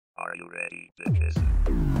Are you ready, bitches?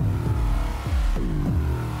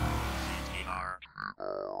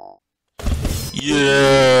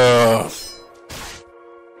 Yeah. What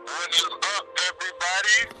is up,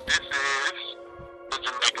 everybody? This is the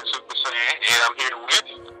Jamaican Super Saiyan, and I'm here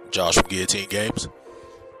with, Josh from Guillotine Games.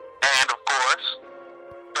 and of course,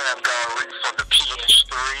 Bam Gallery from the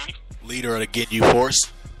PS3, Leader of the Ginyu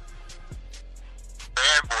Force.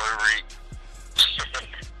 Bad Boy Reek.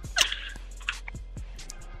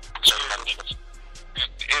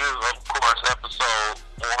 It is, of course, episode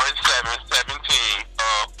 1717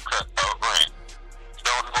 of Throat Rants.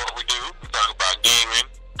 Don't know what we do. We talk about gaming,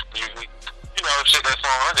 music, shit that's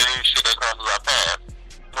on, and shit that crosses our path.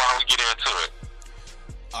 Why don't we get into it?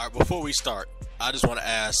 Alright, before we start, I just want to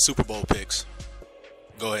ask Super Bowl picks.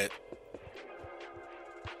 Go ahead.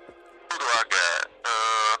 Who do I got?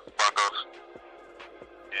 Broncos.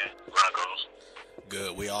 Yeah, Broncos.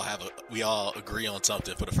 Good. We all agree on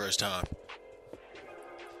something for the first time.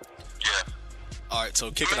 Yeah. Alright, so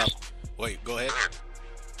kicking off. Wait, go ahead.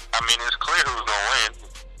 I mean, it's clear who's gonna win.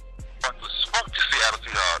 Fuck the Seattle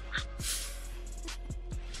Seahawks.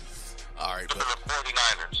 Alright, Look but at the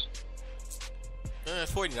 49ers.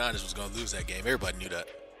 49ers was going to lose that game. Everybody knew that.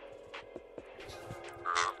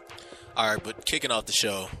 Mhm. Alright, but kicking off the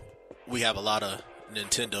show, we have a lot of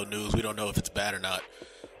Nintendo news. We don't know if it's bad or not.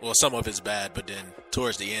 Well, some of it's bad, but then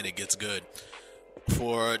towards the end it gets good.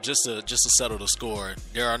 For just to settle the score,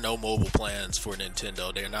 there are no mobile plans for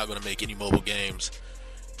Nintendo. They're not going to make any mobile games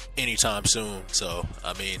anytime soon. So,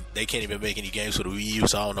 I mean, they can't even make any games for the Wii U,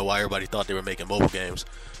 so I don't know why everybody thought they were making mobile games.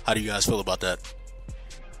 How do you guys feel about that?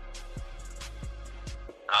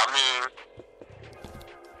 I mean,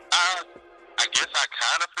 I guess I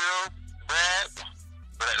kind of feel bad,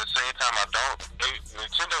 but at the same time, I don't.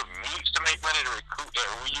 Nintendo needs to make money to recoup that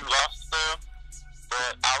Wii U lost stuff,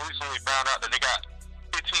 but I recently found out that they got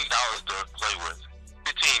 $15 to play with.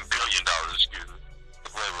 $15 billion, excuse me, to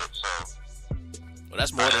play with, so. Well,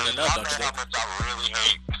 that's more than enough, don't you think? How much I really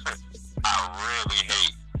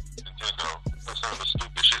hate Nintendo for some of the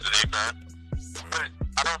stupid shit that they've done. But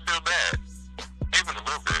I don't feel bad, even a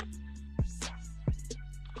little bit.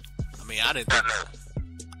 I mean, I didn't Got think... next.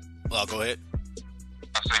 Well, go ahead.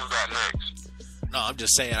 I say who got next? No, I'm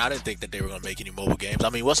just saying I didn't think that they were going to make any mobile games. I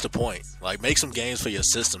mean, what's the point? Like, make some games for your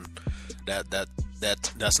system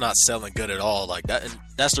that's not selling good at all. Like that, and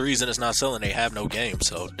that's the reason it's not selling. They have no games,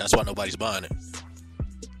 so that's why nobody's buying it.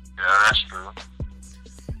 Yeah, that's true.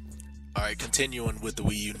 All right, continuing with the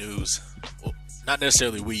Wii U news. Well, not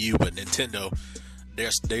necessarily Wii U, but Nintendo.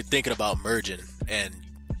 They're thinking about merging and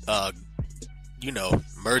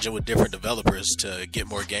merging with different developers to get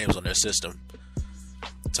more games on their system.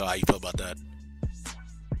 So how you feel about that?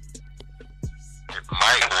 It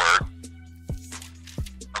might work.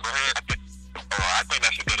 Go ahead. I think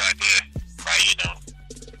that's a good idea. Right,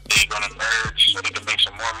 they're gonna merge so they can make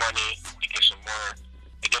some more money, to get some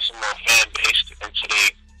more fan base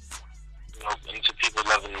into people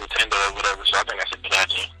loving Nintendo or whatever. So I think that's a good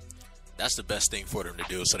idea. That's the best thing for them to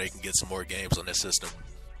do, so they can get some more games on their system.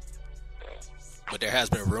 But there has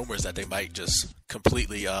been rumors that they might just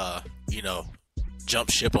completely, jump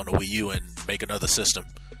ship on the Wii U and make another system.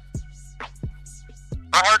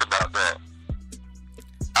 I heard about that.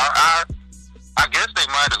 I guess they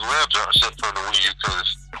might as well jump ship from the Wii U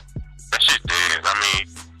because that shit dead. I mean,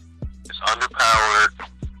 it's underpowered.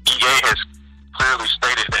 EA has clearly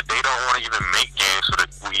stated that they don't want to even make games for the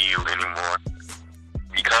Wii U anymore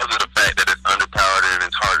because of the fact that it's underpowered and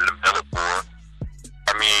it's hard to develop for.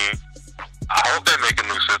 I mean, I hope they make a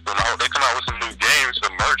new system. I hope they come out with some new games. The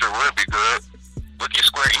merger will be good. Look at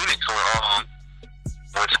Square Enix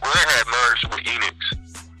when Square had merged with Enix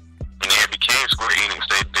and they had became Square Enix.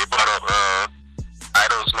 They brought up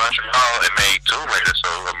Idols Montreal and made Tomb Raider, so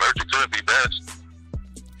a merger could be best.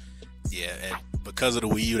 Yeah, and because of the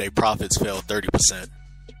Wii U, their profits fell 30%. See,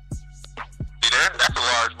 that's a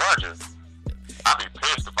large margin. I'd be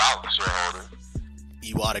pissed if I was a shareholder.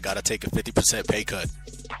 Iwata got to take a 50% pay cut.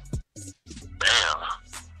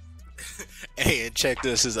 Damn. Hey, and check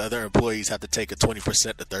this: his other employees have to take a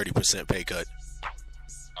 20% to 30% pay cut.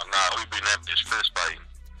 Oh, nah, we be in that bitch fist fighting.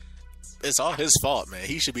 It's all his fault, man.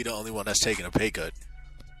 He should be the only one that's taking a pay cut.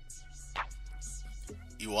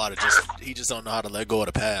 Iwata just don't know how to let go of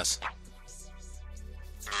the past.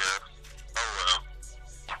 Yeah. Oh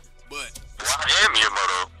well. But Why am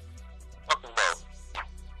Miyamoto? Fuck them both.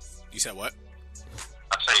 you said what?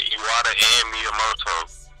 I say Iwata and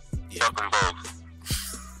Miyamoto. Yeah. Fuck them both.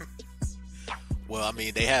 Well, I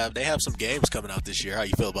mean, they have some games coming out this year. How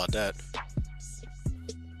you feel about that?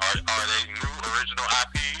 Are they new original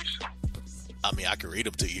IPs? I mean, I can read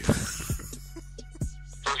them to you.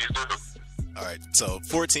 Please do. All right, so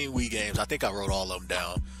 14 Wii games. I think I wrote all of them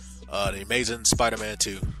down. The Amazing Spider-Man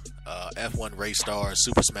 2, F1 Race Stars,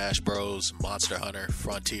 Super Smash Bros, Monster Hunter,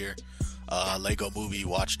 Frontier, Lego Movie,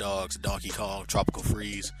 Watch Dogs, Donkey Kong, Tropical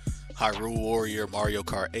Freeze, Hyrule Warrior, Mario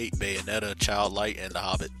Kart 8, Bayonetta, Child Light, and The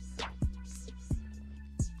Hobbit.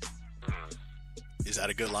 Is that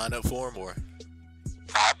a good lineup for them, or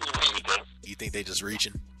you think they just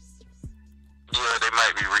reaching? Yeah, they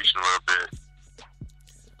might be reaching a little bit.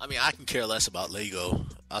 I mean, I can care less about Lego.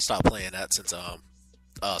 I stopped playing that since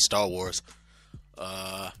Star Wars.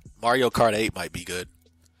 Mario Kart 8 might be good.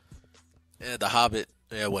 And The Hobbit,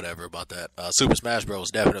 yeah, whatever about that. Super Smash Bros.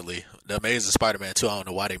 Definitely. The Amazing Spider-Man 2, I don't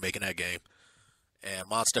know why they're making that game. And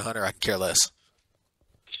Monster Hunter, I can care less.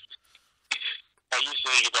 You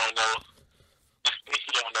say you don't know.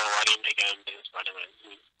 You don't know why they make Amazing Spider-Man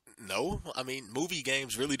 2. No, I mean, movie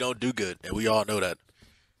games really don't do good, and we all know that.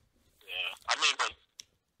 Yeah, I mean, but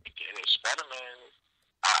Spider-Man,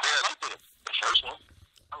 I liked it. The first one,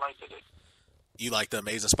 I liked it. You like the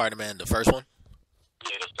Amazing Spider-Man, the first one?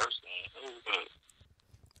 Yeah, the first one. It was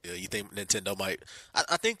good. Yeah, you think Nintendo might?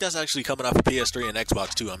 I think that's actually coming out for PS3 and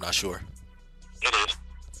Xbox too. I'm not sure. It is.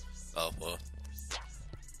 Oh well,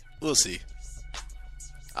 we'll see.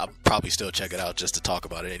 I'll probably still check it out just to talk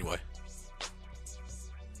about it anyway.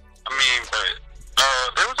 I mean, but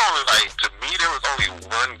there was only to me, there was only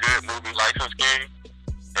one good movie license game,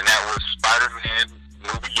 and that was Spider-Man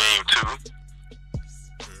movie game 2.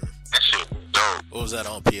 That shit was dope. What was that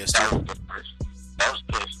on PS2? That was the first. That was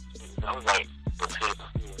PS2. That was like the PS2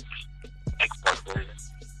 Xbox version.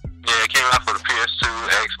 Yeah, it came out for the PS2,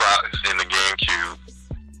 Xbox, and the GameCube.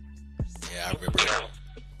 Yeah, I remember that.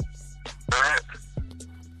 But,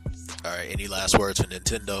 Alright, any last words for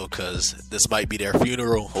Nintendo? Because this might be their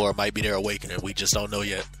funeral or it might be their awakening. We just don't know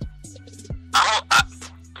yet.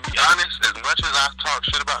 to be honest, as much as I've talked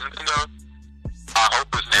shit about Nintendo, I hope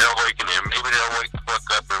it's their awakening. Maybe they'll wake the fuck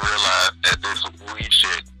up and realize that this Wii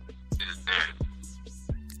shit is dead.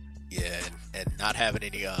 Yeah, and not having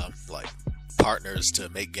any partners to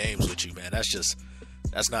make games with you, man. That's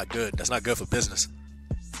not good. That's not good for business.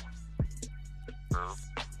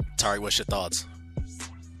 Tari, what's your thoughts?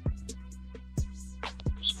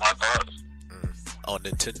 What's my thoughts? On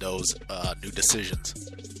Nintendo's new decisions.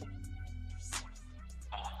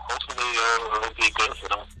 Hopefully it'll be good for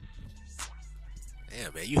them.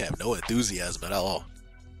 Damn, man, you have no enthusiasm at all.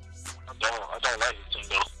 I don't like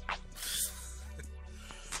Nintendo.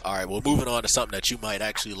 All right, well, moving on to something that you might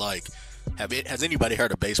actually like. Has anybody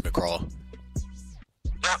heard of Basement Crawl?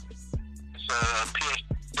 Yep. It's a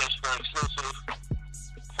PS4 exclusive.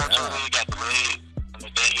 Unfortunately, it got delayed on the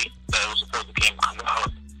day that it was supposed to come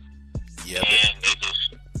out. Yeah, and they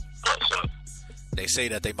just fucked up. They say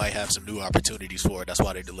that they might have some new opportunities for it. That's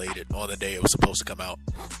why they delayed it on the day it was supposed to come out.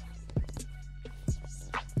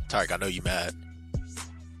 Tarek, I know you mad.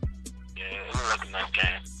 Yeah, it was like a nice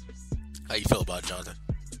game. How you feel about it, Johnathan?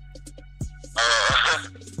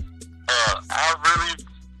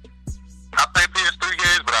 I play PS3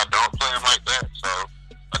 games, but I don't play them like that. So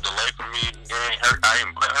a delay for me ain't hurt. I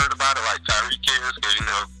ain't heard about it like Tyreek is,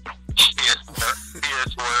 because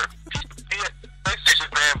PS4, PlayStation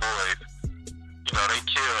fanboys,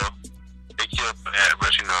 they kill for that.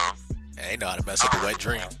 But They know how to mess up a wet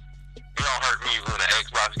dream. It don't hurt me when an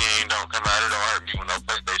Xbox game don't come out. It don't hurt me when no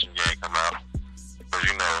PlayStation game come out. Because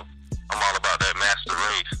I'm all about that master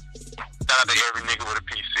race. Shout out to every nigga with a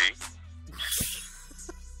PC.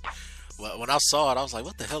 Well, when I saw it, I was like,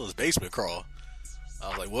 what the hell is Basement Crawl? I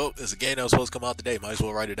was like, well, it's a game that was supposed to come out today. Might as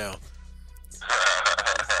well write it down.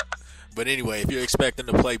 But anyway, if you're expecting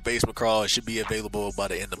to play Basement Crawl, it should be available by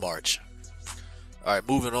the end of March. All right,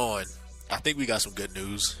 moving on. I think we got some good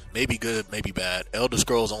news. Maybe good, maybe bad. Elder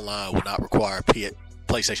Scrolls Online will not require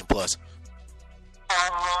PlayStation Plus.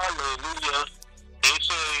 Hallelujah. They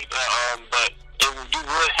say that, but you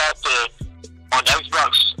would have to, on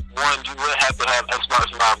Xbox One, you would have to have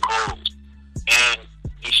Xbox Live Gold, and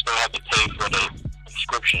you still have to pay for the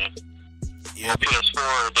subscription. Yeah. On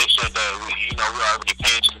PS4, they said that we already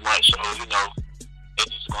paying too much, so they're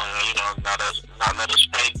just going to not let us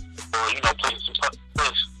pay for PlayStation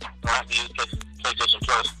Plus. I have to use PlayStation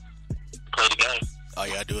Plus to play the game. All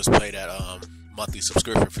you gotta do is pay that monthly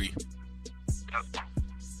subscription fee. Yep.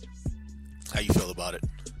 How you feel about it?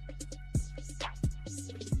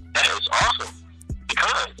 That is awesome,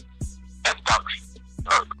 because Xbox.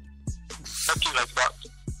 Thank you, Xbox.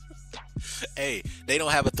 Hey, they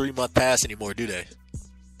don't have a 3-month pass anymore, do they?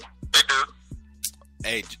 They do.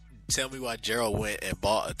 Hey, tell me why Gerald went and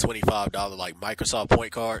bought a $25 Microsoft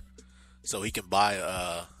point card so he can buy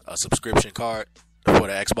a subscription card for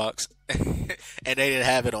the Xbox, and they didn't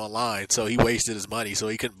have it online, so he wasted his money, so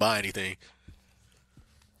he couldn't buy anything.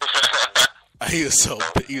 He was so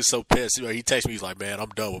pissed. He texted me, he's like, "Man, I'm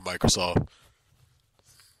done with Microsoft."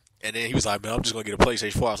 And then he was like, "Man, I'm just gonna get a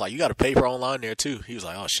PlayStation 4." I was like, "You got to pay for online there too." He was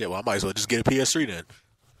like, "Oh shit, well I might as well just get a PS3 then."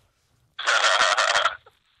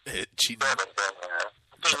 Cheating. I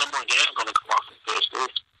think no more games gonna come off from PS3.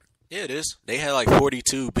 Yeah, it is. They had like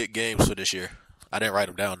 42 big games for this year. I didn't write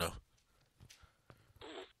them down though.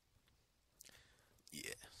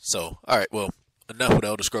 Yeah. So, all right. Well, enough with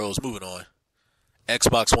Elder Scrolls. Moving on.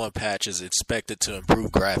 Xbox One patch is expected to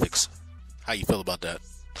improve graphics. How you feel about that?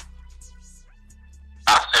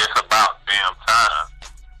 I say it's about damn time.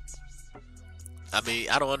 I mean,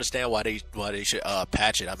 I don't understand why they should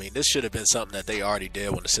patch it. I mean, this should have been something that they already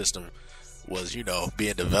did when the system was,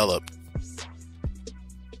 being developed.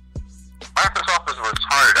 Microsoft is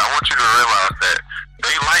retarded. I want you to realize that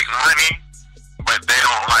they like money, but they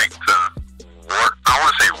don't like to work. I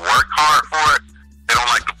want to say work hard for it. They don't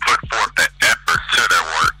like to put forth that effort to their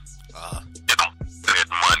work. They don't get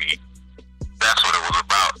money. That's what it was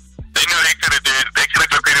about. They knew they could have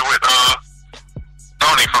competed with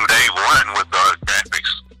Sony from day one with the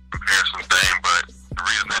graphics comparison thing, but the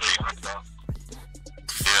reason that they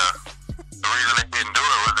didn't do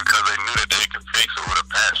it was because they knew that they could fix it with a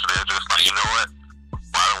patch. So they're just like, you know what?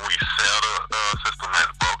 Why don't we sell the system as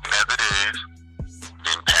broken as it is,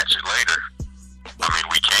 then patch it later? I mean,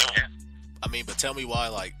 we can. I mean, but tell me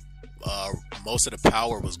why, most of the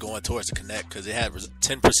power was going towards the Kinect, because it had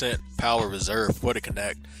 10% power reserved for the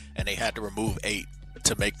Kinect, and they had to remove 8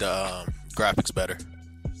 to make the graphics better.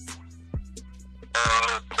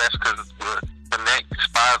 That's because the Kinect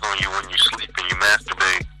spies on you when you sleep and you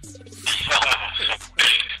masturbate.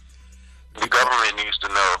 The government needs to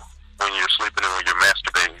know when you're sleeping and when you're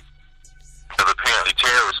masturbating, because apparently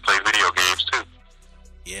terrorists play video games too.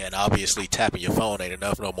 Yeah, and obviously tapping your phone ain't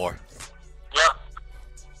enough no more. Yep.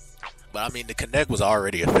 But I mean, the Kinect was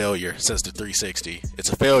already a failure since the 360. It's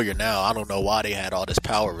a failure now. I don't know why they had all this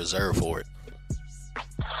power reserved for it.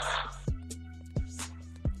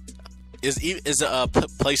 Is a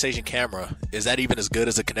PlayStation camera, is that even as good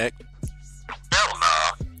as a Kinect? Hell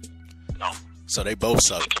no. No. So they both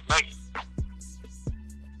suck. I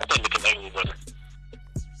think the Kinect is better.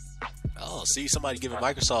 Oh, see, somebody giving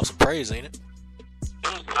Microsoft some praise, ain't it?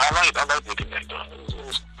 I like the Kinect though.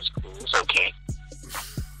 It's cool. It's okay.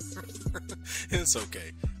 It's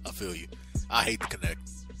okay. I feel you. I hate the Kinect.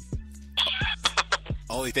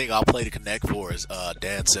 Only thing I'll play the Kinect for is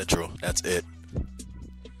Dance Central. That's it.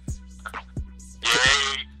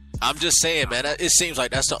 Yay. I'm just saying, man. It seems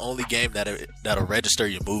like that's the only game that'll register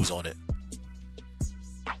your moves on it.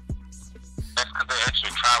 That's because they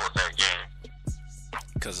actually tried with that game.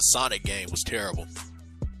 Because the Sonic game was terrible.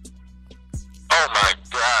 Oh my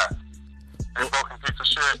god. That broken piece of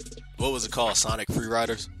shit. What was it called? Sonic Free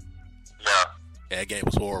Riders? Yeah. That game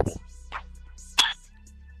was horrible.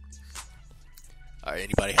 All right,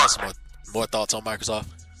 anybody have some more thoughts on Microsoft?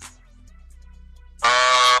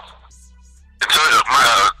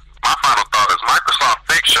 My final thought is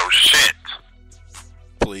Microsoft fix your shit.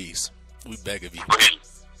 Please, we beg of you.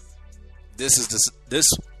 Please. This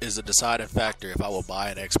is a deciding factor if I will buy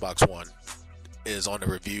an Xbox One. Is on the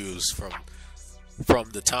reviews from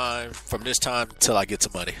this time till I get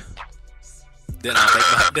some money. Then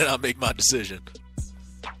I'll make my decision.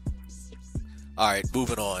 All right,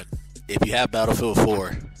 moving on. If you have Battlefield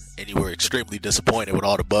 4 and you were extremely disappointed with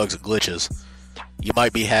all the bugs and glitches, you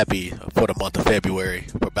might be happy for the month of February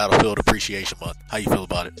for Battlefield Appreciation Month. How you feel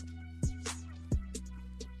about it?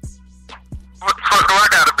 What the fuck do I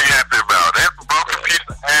gotta be happy about? That broken piece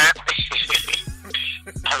of ass.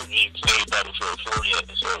 I haven't even played Battlefield 4 yet,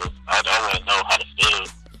 so I wouldn't know how to feel.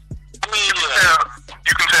 I mean,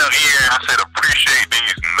 You can tell EA I said appreciate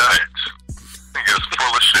these nuts. Niggas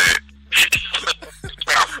full of shit.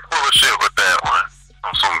 I'm full of shit with that one.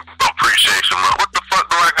 On some appreciation. What the fuck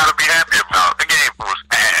do I gotta be happy about? The game was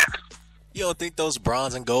ass. You don't think those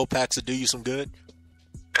bronze and gold packs would do you some good?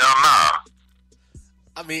 Hell nah.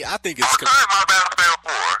 I mean, I think it's... I'm talking about Battlefield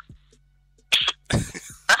 4.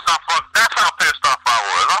 That's how pissed off I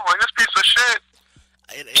was. I was like, this piece of shit.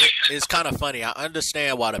 It's kind of funny. I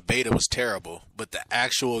understand why the beta was terrible, but the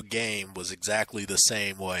actual game was exactly the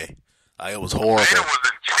same way. It was horrible. The beta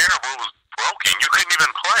wasn't terrible. It was broken. You couldn't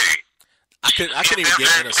even play. I couldn't even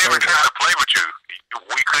get in a server. They were trying to play with you.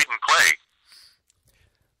 We couldn't play.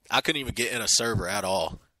 I couldn't even get in a server at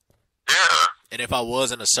all. Yeah. And if I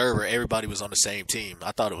was in a server, everybody was on the same team.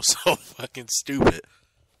 I thought it was so fucking stupid.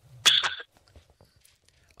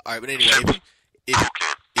 All right, but anyway,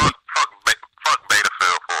 Fuck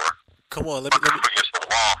Battlefield 4. come on, let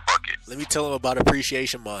Let me tell them about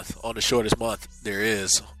Appreciation Month on the shortest month there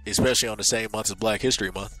is, especially on the same month as Black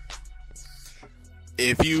History Month.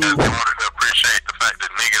 If you just wanted to appreciate the fact that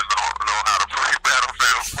niggas don't know how to play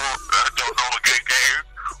Battlefield 4, don't know a good game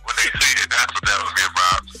when they see it, that's what that would be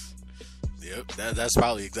about. Yep, that's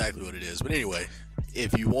probably exactly what it is. But anyway,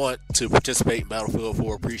 if you want to participate in Battlefield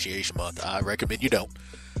 4 Appreciation Month, I recommend you don't.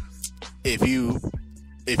 If you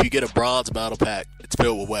get a bronze battle pack, it's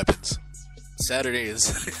filled with weapons.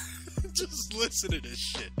 Saturdays, just listen to this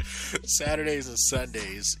shit. Saturdays and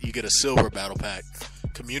Sundays, you get a silver battle pack.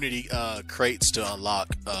 Community crates to unlock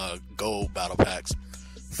gold battle packs.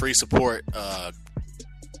 Free support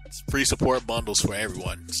bundles for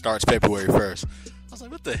everyone. Starts February 1st. I was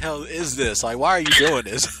like, what the hell is this? Like, why are you doing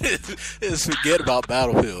this? It's forget about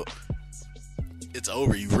Battlefield. It's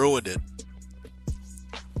over. You ruined it.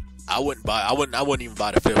 I wouldn't even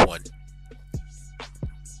buy the 5th one.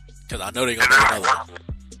 Because I know they're going to make another one.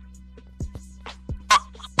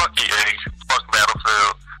 Fuck EA. Fuck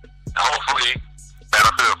Battlefield. Hopefully,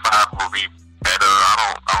 Battlefield 5 will be better.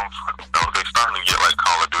 I don't know. They're starting to get like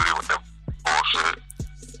Call of Duty with that bullshit.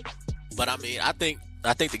 But I mean, I think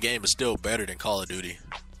the game is still better than Call of Duty.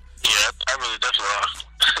 Yeah, I mean, that's what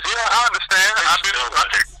yeah, I understand. I've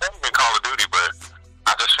been Call of Duty, but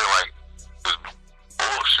I just feel like it's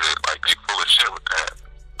bullshit. Like, they full of shit with that.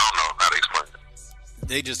 I don't know how to explain it.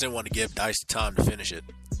 They just didn't want to give DICE the time to finish it.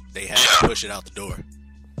 They had to push it out the door.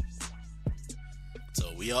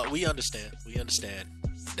 So we understand. We understand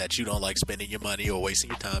that you don't like spending your money or wasting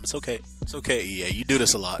your time. It's okay. It's okay, EA. You do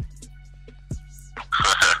this a lot.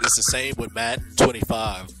 It's the same with Madden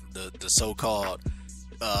 25, the so-called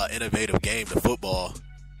innovative game to football.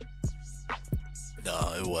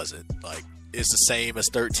 No, it wasn't. Like, it's the same as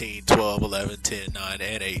 13, 12, 11, 10, 9,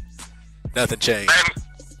 and 8. Nothing changed.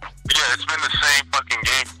 Yeah, it's been the same fucking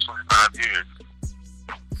game for 25 years.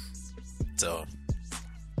 So,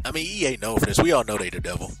 I mean, EA know for this. We all know they the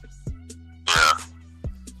devil. Yeah.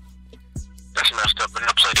 That's messed up, and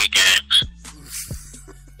I play these games.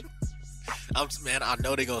 Man, I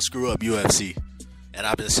know they're gonna screw up UFC, and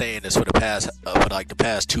I've been saying this for the past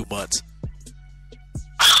 2 months.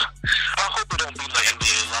 I hope it don't be like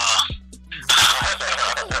NBA Live. I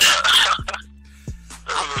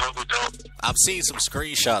hope it don't. I've seen some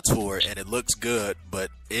screenshots for it, and it looks good,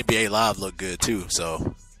 but NBA Live look good too.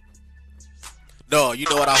 So, no, you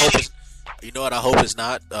know what I hope is. You know what I hope is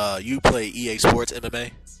not. You play EA Sports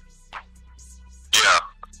MMA. Yeah.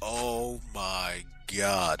 Oh my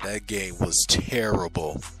God, that game was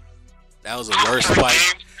terrible. That was the worst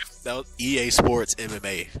fight. That was EA Sports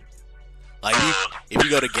MMA. Like, if you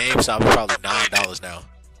go to GameStop, it's probably $9 now.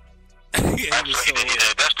 Yeah, that's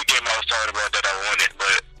the game I was talking about that I wanted,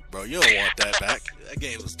 but bro, you don't want that back. That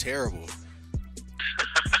game was terrible.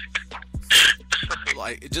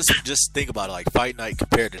 Like, just think about it. Like, Fight Night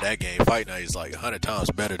compared to that game, Fight Night is like 100 times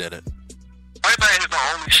better than it. Fight Night is the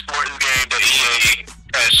only sports game that EA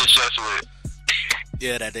has success with.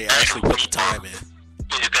 Yeah, that they actually put the time in.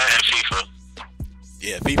 Yeah, that and FIFA.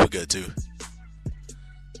 Yeah, FIFA good too.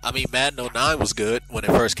 I mean, Madden 09 was good when it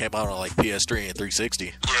first came out on like PS3 and 360.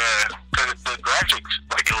 Yeah, because the graphics,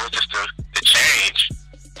 like, it was just a change.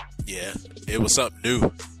 Yeah, it was something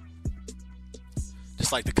new.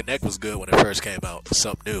 Just like the Kinect was good when it first came out,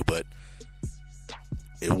 something new, but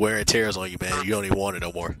it wear and tears on you, man. You don't even want it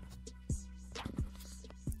no more.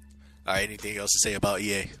 All right, anything else to say about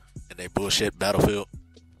EA and they bullshit Battlefield?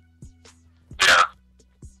 Yeah.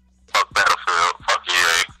 Fuck Battlefield. Fuck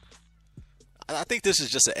EA. I think this is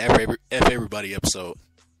just an F everybody episode.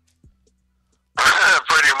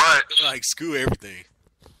 Pretty much. Like, screw everything.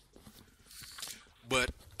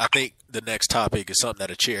 But I think the next topic is something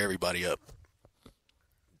that'll cheer everybody up.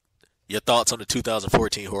 Your thoughts on the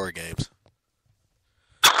 2014 horror games?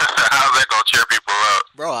 How's that gonna cheer people up?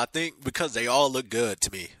 Bro, I think because they all look good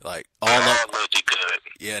to me. Like, All look good.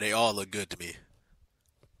 Yeah, they all look good to me.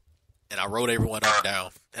 And I wrote everyone up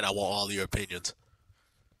down, and I want all your opinions.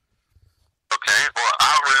 Okay, well,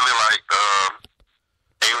 I really like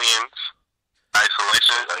Aliens,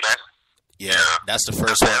 Isolation. Yeah, that's the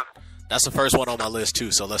first one. That's the first one on my list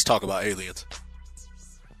too. So let's talk about Aliens.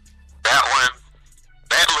 That one,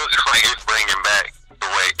 that looks like it's bringing back the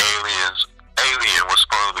way Alien was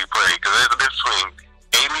supposed to be played. Because there's a difference between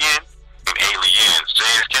Alien and Aliens.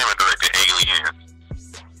 James Cameron directed Aliens,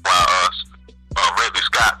 while Ridley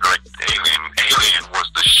Scott directed Alien. Alien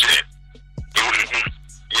was the shit.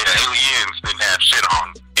 Yeah, Aliens didn't have shit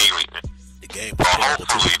on Alien. The game. Well,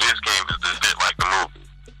 hopefully this game is the shit like the movie.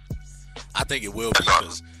 I think it will be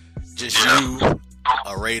because just you,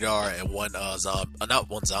 a radar, and one not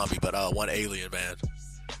one zombie, but one alien, man.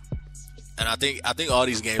 And I think all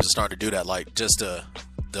these games are starting to do that. Like just the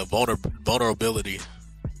vulnerability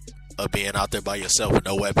of being out there by yourself with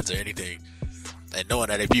no weapons or anything, and knowing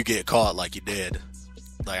that if you get caught, like you did,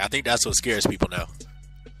 like I think that's what scares people now.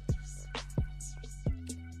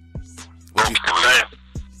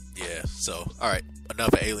 Yeah. So all right,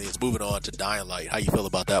 enough of Aliens. Moving on to Dying Light. How you feel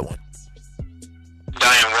about that one?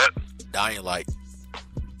 Dying what? Dying Light.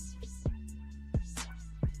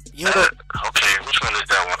 Okay, which one is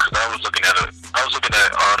that one? Because I was looking at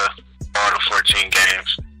all the 14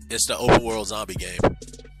 games. It's the open world zombie game.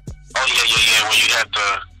 Oh yeah. When you have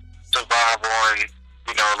to survive on,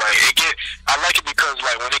 like I like it because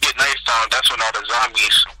like when it get nighttime, that's when all the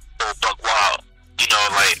zombies go buck wild.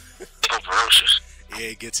 Like they go ferocious.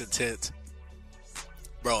 Yeah, it gets intense,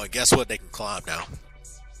 bro. And guess what? They can climb now.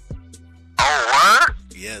 Oh, what?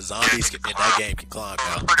 Yeah, zombies in that game can climb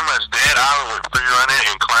now. Pretty much Dead Island with 3 running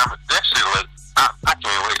and climbing. That shit look. I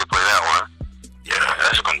can't wait to play that one. Yeah,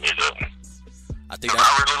 that's gonna be good. I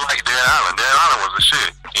really like Dead Island. Dead Island was the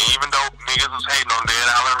shit. And even though niggas was hating on Dead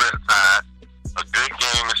Island Riptide, a good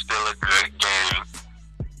game is still a good game.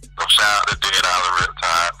 So shout out to Dead Island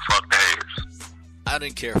Riptide. Fuck the haters. I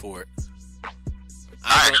didn't care for it.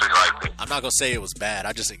 I actually liked it. I'm not gonna say it was bad.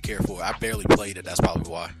 I just didn't care for it. I barely played it. That's probably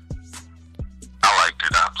why. I liked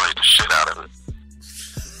it. I played the shit out of it.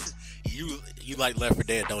 You like Left 4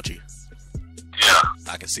 Dead, don't you? Yeah.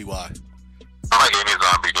 I can see why. I like any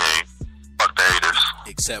zombie game. Fuck the haters.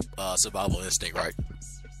 Except Survival Instinct, right?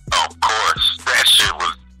 Oh, of course. That shit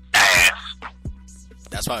was ass.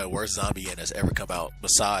 That's probably the worst zombie game that's ever come out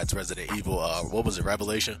besides Resident Evil. What was it,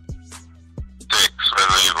 Revelation? 6.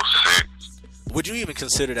 Resident Evil 6. Would you even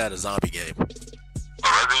consider that a zombie game?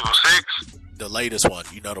 Resident Evil 6? The latest one.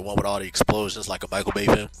 The one with all the explosions like a Michael Bay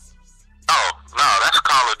film? Oh, no, that's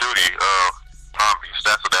Call of Duty. Zombies.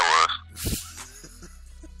 That's what that was.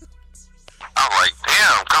 I was like,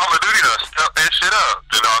 damn, Call of Duty done stepped that shit up.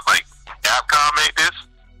 I was like, Capcom made this?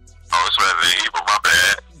 Oh, it's Resident Evil, my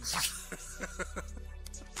bad.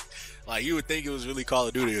 Like, you would think it was really Call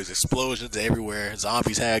of Duty. There was explosions everywhere.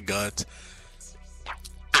 Zombies had guns.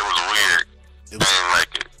 It was weird. I didn't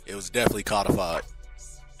like it. It was definitely codified.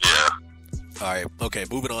 Yeah. Alright, okay,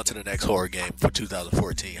 moving on to the next horror game for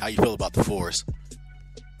 2014. How you feel about The Forest?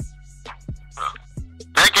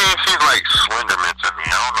 That game seems like Slenderman to me. I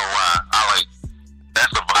don't know why.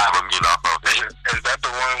 That's the vibe I'm getting off of. Is that the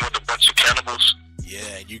one with a bunch of cannibals?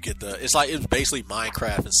 Yeah, and you get it's basically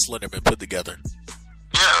Minecraft and Slenderman put together.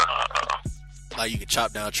 Yeah. Like you can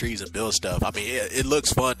chop down trees and build stuff. I mean, it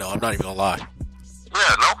looks fun though, I'm not even gonna lie.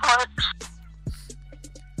 Yeah, no flex.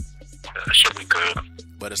 That should be good.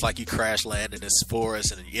 But it's like you crash land in this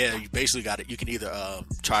forest, and yeah, you basically got it. You can either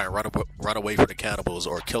try and run away from the cannibals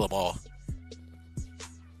or kill them all.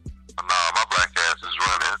 Nah, my black ass is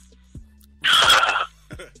running.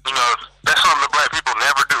 That's something the black people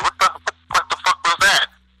never do. What the fuck was that?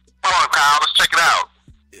 Come on, Kyle, let's check it out.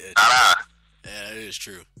 Yeah, it is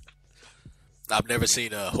true. I've never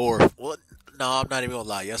seen a horror. Well, no, I'm not even gonna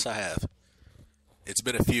lie. Yes, I have. It's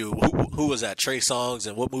been a few. Who was that? Trey Songz,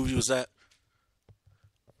 and what movie was that?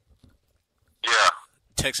 Yeah.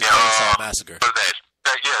 Texas Chainsaw Massacre. What is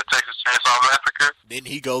that? Yeah, Texas Chainsaw Massacre. Didn't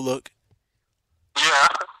he go look? Yeah.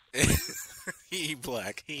 He ain't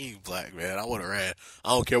black, man. I want to rant. I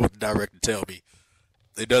don't care what the director tell me.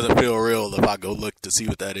 It doesn't feel real if I go look to see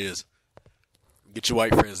what that is. Get your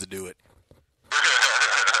white friends to do it.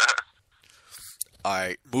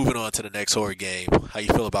 Alright, moving on to the next horror game. How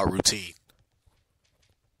you feel about Routine?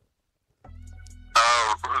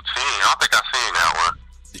 Routine. I don't think I've seen that one.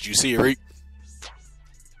 Did you see it, Reek?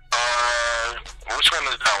 Which one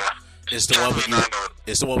is that one? It's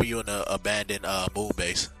the one where you in the abandoned moon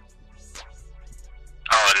base.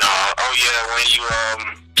 Oh no! Oh yeah, when you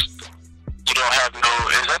don't have no.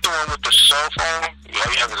 Is that the one with the cell phone?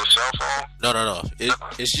 All you have is a cell phone. No.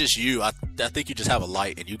 It's just you. I think you just have a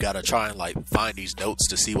light, and you gotta try and find these notes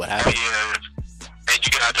to see what happens. Oh, yeah. And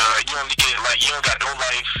you got you only get you don't got no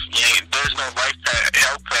life. There's no life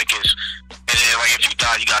health package. And then if you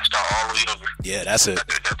die, you gotta start all the way over. Yeah, that's it. Is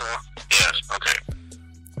that the one? Yes. Okay.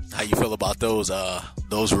 How you feel about those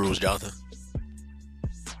rules, Johnathan?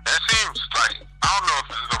 That seems like, I don't know if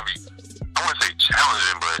it's gonna be, I wouldn't say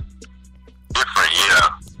challenging, but different. Yeah.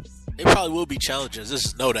 It probably will be challenging.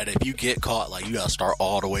 Just know that if you get caught, you gotta start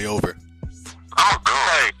all the way over. I'm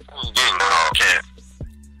good. Getting it all can.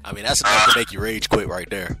 I mean, that's enough to make you rage quit right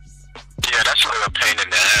there. Yeah, that's really a pain in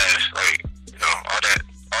the ass.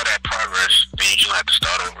 All that progress, then you just have to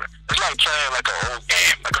start over. It's like playing an old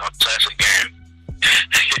game, a classic game.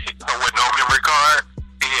 With no memory card.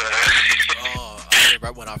 Yeah. Oh, I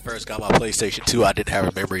remember when I first got my PlayStation 2, I didn't have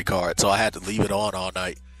a memory card, so I had to leave it on all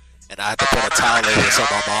night, and I had to put a towel over it so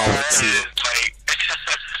my mom wouldn't see it.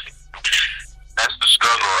 That's the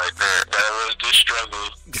struggle right there. That was the struggle.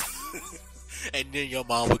 And then your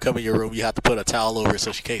mom would come in your room, you have to put a towel over it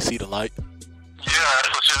so she can't see the light. Yeah,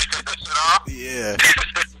 that's what you cut that shit off? Yeah.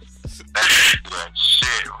 Yeah,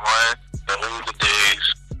 shit, boy. Those the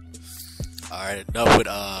days. Alright, enough with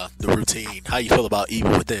the routine. How you feel about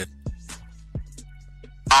Evil Within?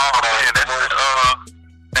 Oh, man, that's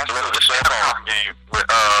the Capcom game with,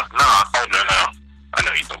 nah. Oh, no. I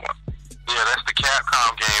know you're talking about. Yeah, that's the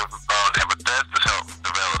Capcom game that Bethesda helped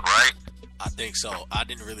develop, right? I think so. I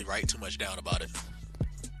didn't really write too much down about it.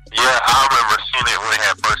 Yeah, I remember seeing it when it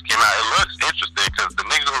had first came out. It looks interesting because the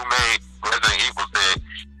nigga who made Resident Evil said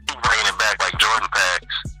he's bringing it back like Jordan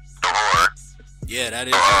packs, the horror. Yeah,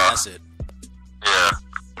 that's it. Yeah.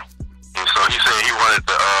 And so he said he wanted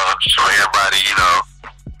to show everybody,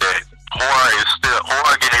 that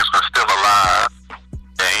horror games are still alive.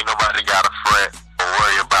 And ain't nobody got to fret or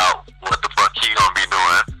worry about what the fuck he gonna be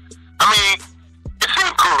doing. I mean, it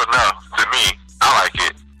seemed cool enough to me. I like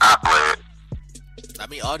it. I play it. I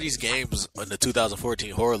mean, all these games on the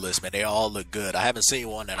 2014 horror list, man, they all look good. I haven't seen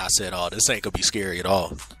one that I said, oh, this ain't gonna be scary at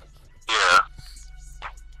all. Yeah.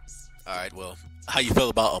 Alright, well, how you feel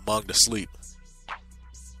about Among the Sleep?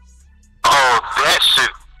 Oh, that shit.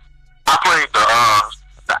 I played the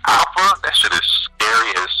alpha. That shit is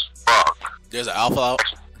scary as fuck. There's an alpha out?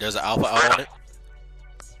 There's an alpha out on it?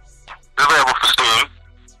 They're available for Steam.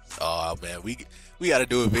 Oh, man, we gotta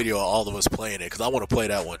do a video of all of us playing it, because I want to play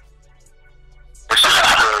that one. That shit is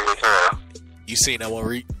scary as hell. You seen that one,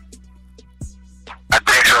 Reed? I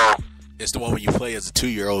think so. It's the one where you play as a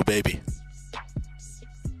 2-year-old baby.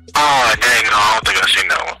 Oh, dang, no, I don't think I've seen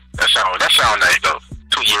that one. That sound nice, though.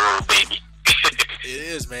 2-year-old baby. It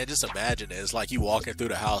is, man. Just imagine it. It's like you walking through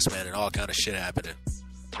the house, man, and all kind of shit happening.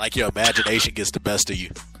 Like your imagination gets the best of you.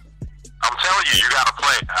 I'm telling you, you gotta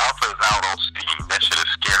play it. Alpha is out on Steam. That shit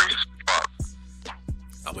is scary as fuck.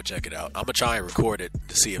 I'm gonna check it out. I'm gonna try and record it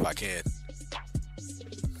to see if I can.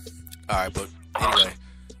 Alright, but anyway,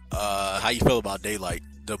 how you feel about Daylight?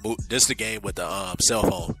 This the game with the cell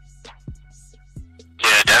phone.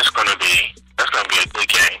 Yeah, that's gonna be a good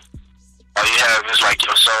game. All you have is like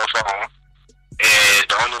your cell phone, and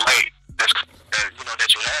the only light that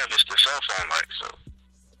you have is the cell phone light. So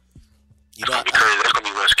You that's know, gonna be crazy. That's gonna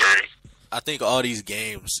be real scary. I think all these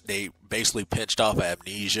games, they basically pinched off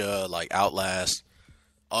Amnesia, like Outlast.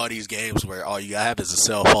 All these games where all you have is a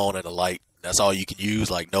cell phone and a light. That's all you can use,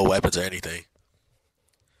 like no weapons or anything.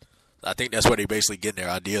 I think that's where they basically getting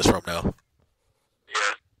their ideas from now.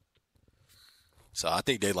 Yeah. So I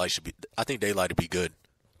think Daylight would be good.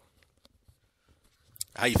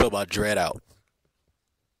 How you feel about Dread Out?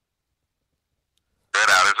 That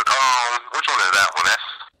out is which one is that one?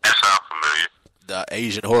 That sounds familiar. The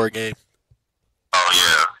Asian horror game? Oh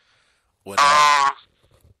yeah. When, to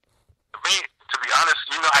be honest,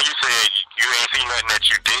 you know how you said you ain't seen nothing that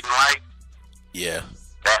you didn't like? yeah.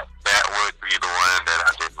 That would be the one that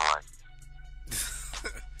I didn't like.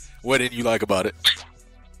 What didn't you like about it?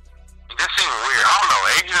 It just seemed weird. I don't know,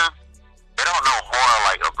 Asian, they don't know horror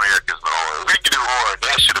like Americans know horror. We can do horror,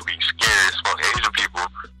 that should be scary as fuck. Asian people,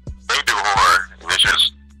 they do horror, and it's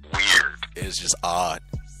just weird. It's just odd.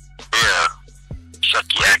 Yeah.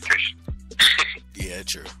 Sucky actors. Yeah,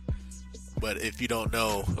 true. But if you don't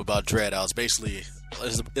know about Dread Out,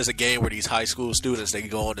 it's a game where these high school students, they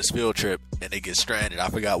go on this field trip and they get stranded. I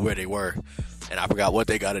forgot where they were, and I forgot what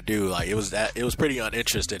they got to do. Like it was pretty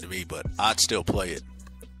uninteresting to me, but I'd still play it.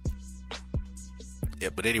 Yeah,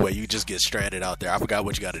 but anyway, you just get stranded out there. I forgot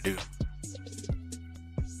what you got to do.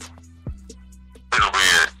 It's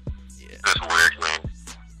weird. Yeah. It's weird, man.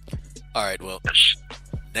 All right. Well,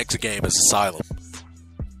 next game is Asylum.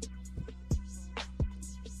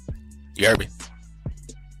 You heard me?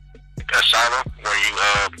 Asylum, where you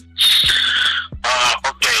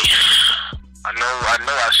okay.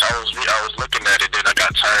 I was looking at it, then I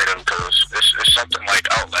got tired of it because it's something like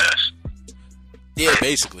Outlast. Yeah,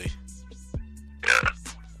 basically. Yeah.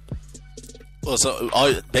 Well, so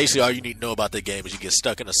all you need to know about the game is you get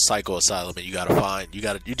stuck in a psycho asylum and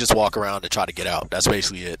you just walk around and try to get out. That's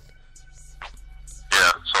basically it.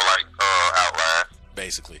 Yeah, so like Outlast.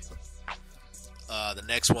 Basically. The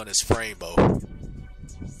next one is Framebo.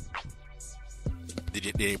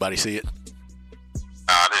 Did anybody see it?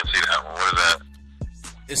 I didn't see that one. What is that?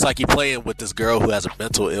 It's like you're playing with this girl who has a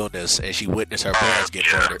mental illness and she witnessed her parents get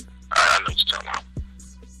murdered. I know what you're talking about.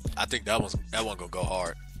 I think that one gonna go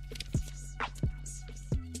hard.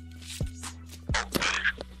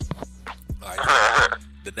 Alright.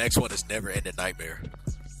 The next one is Never Ending Nightmare.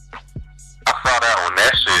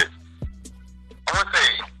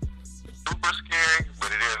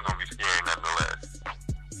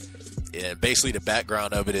 Yeah, basically the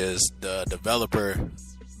background of it is the developer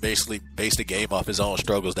basically based the game off his own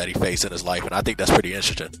struggles that he faced in his life, and I think that's pretty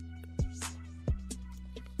interesting.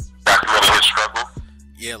 Documenting his struggle.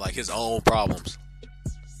 Yeah, like his own problems.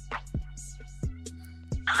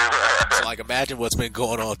 So, like, imagine what's been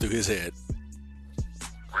going on through his head.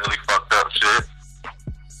 Really fucked up shit.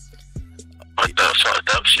 Fucked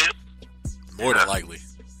up shit. More than likely.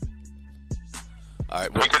 All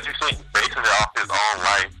right, well, Because you see, he's basing it off his own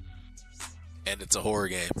life. and it's a horror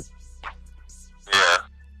game. Yeah.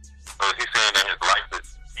 So is he saying that his life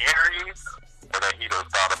is scary, or that he done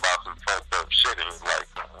thought about some fucked up shit in his life?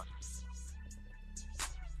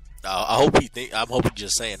 I'm hoping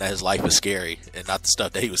just saying that his life is scary and not the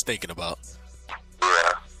stuff that he was thinking about.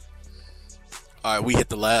 Yeah. All right, we hit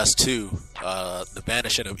the last two. The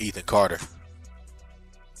vanishing of Ethan Carter.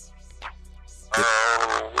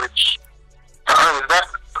 Which is that?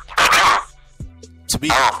 To be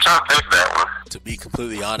I'm trying to think of that one. to be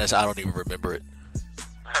completely honest, I don't even remember it.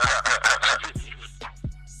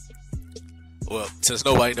 Well, since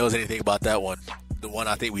nobody knows anything about that one, the one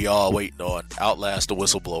I think we all waiting on, Outlast the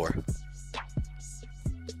Whistleblower.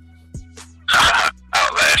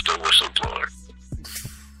 Outlast the Whistleblower.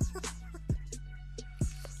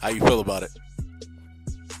 How you feel about it?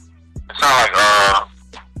 It sounds like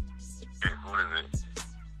what is it?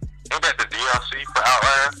 Ain't that the DLC for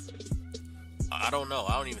Outlast? I don't know.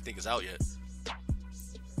 I don't even think it's out yet. It's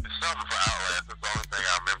something for Outlast. That's the only thing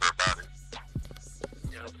I remember about it.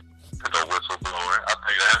 The Whistleblower. I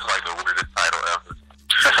think that's like the weirdest title ever.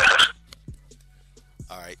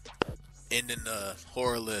 All right. Ending the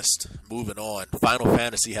horror list. Moving on. Final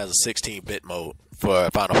Fantasy has a 16-bit mode for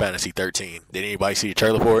Final Fantasy 13. Did anybody see the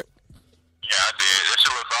trailer for it? Yeah, I did. That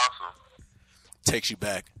shit looks awesome. Takes you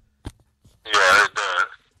back. Yeah, it does.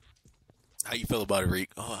 How you feel about it, Reek?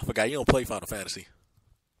 Oh, I forgot you don't play Final Fantasy.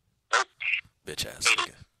 Nope. Bitch ass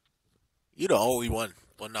nigga. You the only one.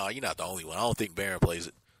 Well, no, you're not the only one. I don't think Baron plays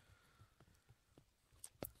it.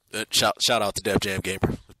 Shout out to Def Jam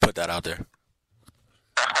Gamer. Put that out there.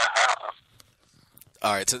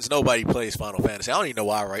 All right, since nobody plays Final Fantasy, I don't even know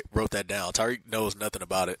why I wrote that down. Tariq knows nothing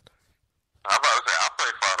about it. I'm about to say, I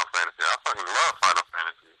play Final Fantasy. I fucking love Final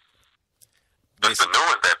Fantasy. It's the new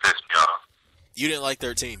ones that pissed me off. You didn't like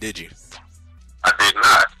 13, did you? I did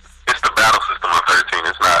not. It's the battle system of 13.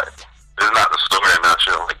 It's not the story and not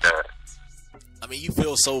shit like that. I mean, you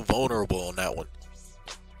feel so vulnerable on that one.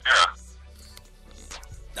 Yeah.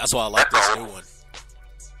 That's why I like this new one.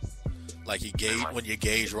 Like when your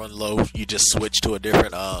gauge run low, you just switch to a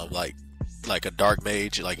different like a dark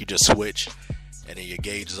mage. Like you just switch, and then your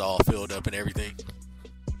gauge is all filled up and everything.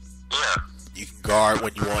 Yeah. You can guard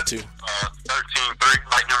when you want to. 13-3,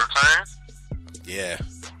 like your returns? Yeah.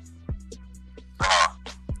 Wow.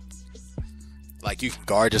 Like you can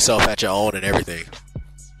guard yourself at your own and everything.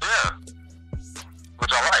 Yeah.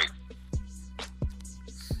 Which I like.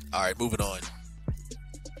 All right, moving on.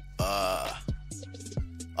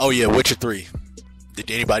 Oh yeah, Witcher 3. Did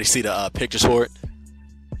anybody see the pictures for it?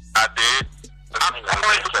 I did. I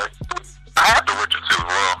have The Witcher 2.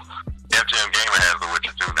 Well, FGM Gamer has The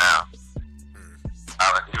Witcher 2 now.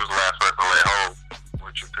 He was the last person to let hold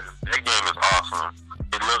Witcher 2. That game is awesome.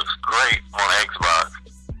 It looks great on Xbox.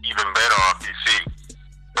 Even better on PC.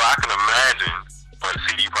 So I can imagine what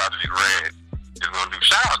CD Projekt Red is going to do.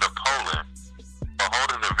 Shout out to Poland for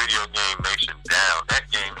holding the video game nation down. That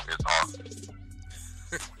game is awesome.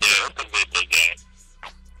 Yeah, it's a good game.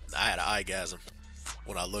 I had an eyegasm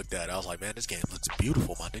when I looked at it. I was like, man, this game looks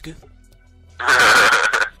beautiful, my nigga.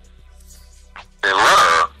 In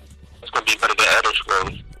love. It's gonna be better than Elder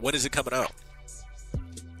Scrolls. When is it coming out?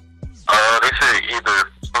 They say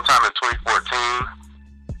either sometime in 2014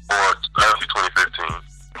 or early 2015.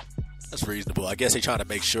 That's reasonable. I guess they're trying to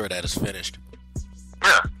make sure that it's finished.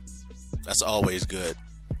 Yeah. That's always good.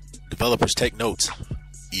 Developers take notes.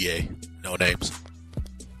 EA, no names.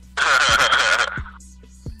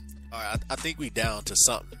 Alright, I think we down to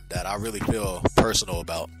something that I really feel personal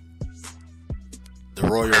about. The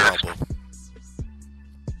Royal Rumble.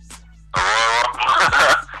 The Royal Rumble?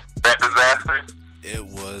 That disaster? It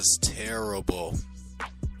was terrible.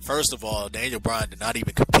 First of all, Daniel Bryan did not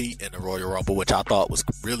even compete in the Royal Rumble, which I thought was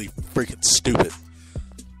really freaking stupid.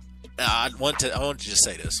 Now, I want to just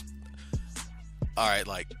say this. Alright,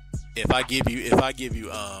 like, if I give you,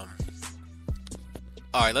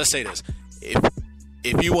 alright, let's say this.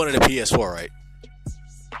 If you wanted a PS4, right?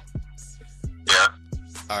 Yeah.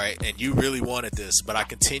 Alright, and you really wanted this, but I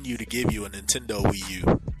continue to give you a Nintendo Wii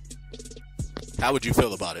U. How would you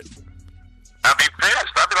feel about it? I'd be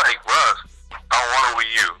pissed. I'd be like, Russ, I don't want a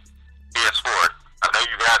Wii U. PS4. I know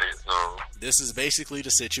you got it, so This is basically the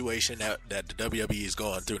situation that the WWE is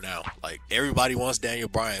going through now. Like, everybody wants Daniel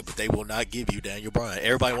Bryan, but they will not give you Daniel Bryan.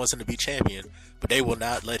 Everybody wants him to be champion, but they will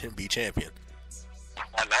not let him be champion.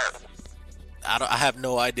 I know. I have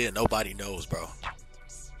no idea. Nobody knows, bro.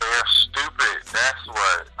 They're stupid. That's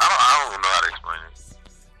what. I don't even know how to explain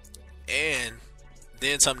it. And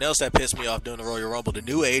then something else that pissed me off during the Royal Rumble, the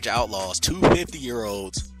New Age Outlaws,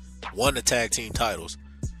 250-year-olds, won the tag team titles.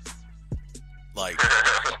 Like,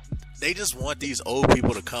 they just want these old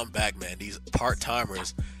people to come back, man, these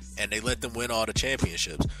part-timers, and they let them win all the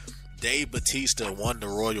championships. Dave Bautista won the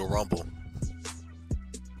Royal Rumble.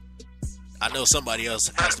 I know somebody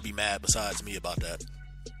else has to be mad besides me about that.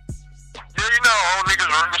 Yeah, you know, old niggas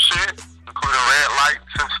running shit, including red lights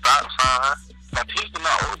and stop signs. Bautista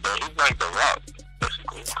not old, though. He's like The Rock,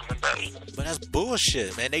 basically, coming back. But that's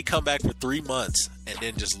bullshit, man. They come back for 3 months and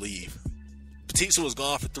then just leave. Batista was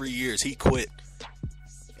gone for 3 years. He quit.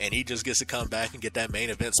 And he just gets to come back and get that main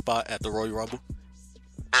event spot at the Royal Rumble.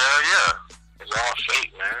 Hell yeah. It's all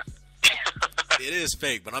fake, man. It is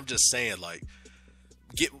fake, but I'm just saying, like,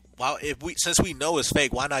 since we know it's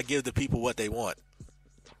fake, why not give the people what they want?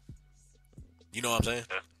 You know what I'm saying?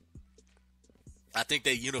 Yeah. I think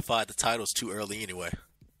they unified the titles too early anyway.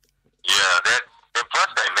 Yeah, and plus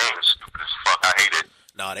that name is stupid as fuck. I hate it.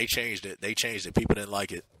 Nah, they changed it. People didn't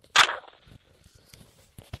like it.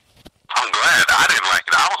 I'm glad. I didn't like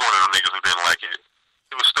it. I was one of them niggas who didn't like it.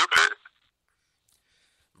 It was stupid.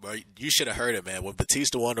 Bro, you should have heard it, man. When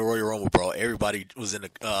Batista won the Royal Rumble, bro, everybody was in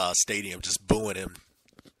the stadium just booing him.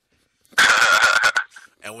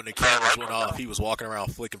 And when the cameras went off, he was walking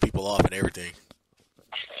around flicking people off and everything.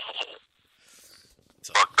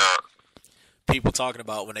 So, Fucked up. people talking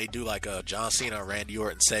about when they do like a John Cena and Randy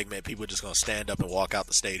Orton segment, people just going to stand up and walk out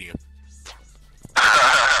the stadium.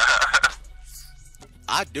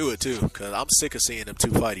 I'd do it too, because I'm sick of seeing them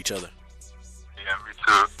two fight each other. Yeah, me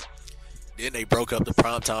too. Then they broke up the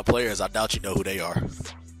primetime players. I doubt you know who they are.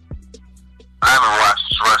 I haven't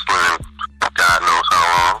watched wrestling in God knows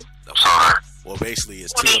how long. I'm sorry. Well, basically,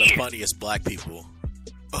 it's two of the funniest black people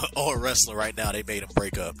on wrestling right now. They made them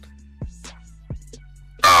break up.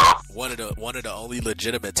 Oh. One of the only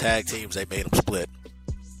legitimate tag teams, they made them split.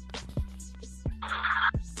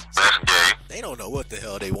 That's gay. They don't know what the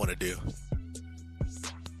hell they want to do.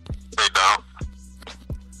 They don't.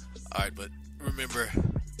 All right, but remember,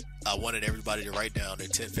 I wanted everybody to write down their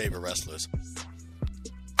 10 favorite wrestlers.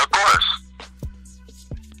 Of course.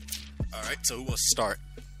 All right, so who wants to start?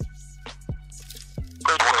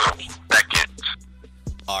 Second.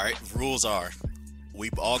 All right, rules are, we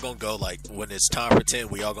all gonna go like when it's time for 10,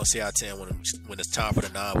 we all gonna say our 10. When it's time for the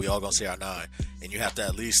 9, we all gonna say our 9, and you have to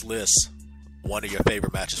at least list one of your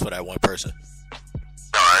favorite matches for that one person.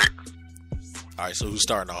 Alright. All right, so who's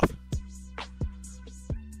starting off?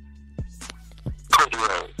 Cody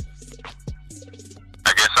Rhodes.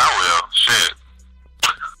 I guess I will. Shit.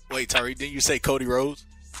 Wait, Tyree, didn't you say Cody Rhodes?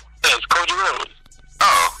 Yeah, it's Cody Rhodes.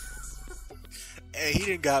 Oh. Hey, he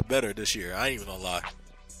didn't got better this year. I ain't even gonna lie.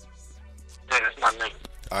 Yeah, that's my name.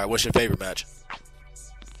 All right, what's your favorite match?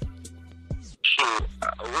 Shoot,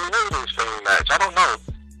 we knew his favorite match. I don't know.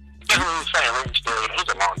 He didn't really say Ring Story. It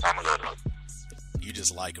was a long time ago, though. You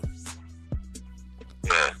just like him.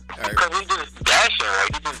 Yeah. All right. Because he just dashing,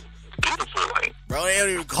 like, he just beautiful, like. Bro, they don't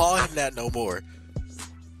even call him that no more.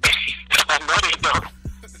 I know they don't.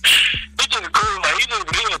 He just cool, like, he's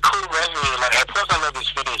a cool wrestler. Like, at first I love his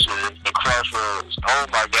finishes, the Crossroads. Oh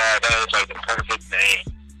my god, that is like the perfect name.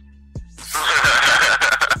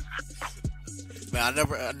 Man,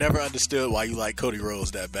 I never understood why you like Cody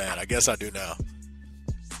Rhodes that bad. I guess I do now.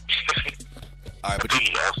 All right, but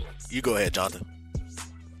you go ahead, Johnathan.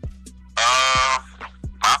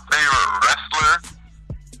 My favorite wrestler,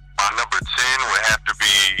 my number 10 would have to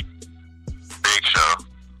be Big Show.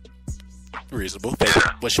 Reasonable.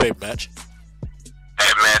 What's your favorite match?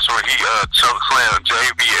 That match where he chokeslammed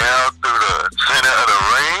JBL through the center of the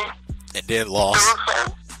ring. And then lost.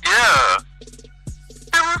 Yeah.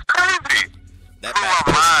 It was crazy. That blew match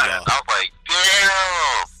my pissed me mind. off. I was like,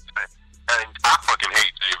 damn. And I fucking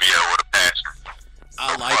hate JBL with a passion.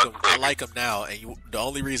 I like him now, and the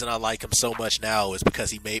only reason I like him so much now is because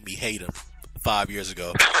he made me hate him 5 years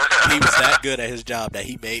ago. He was that good at his job that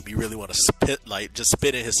he made me really want to spit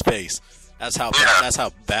in his face. That's how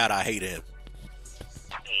bad I hate him.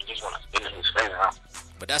 You just want to spin in his face, huh?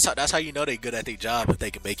 But that's how you know they good at their job, if they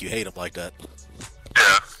can make you hate them like that.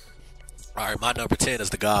 Yeah. All right, my number 10 is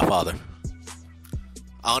The Godfather.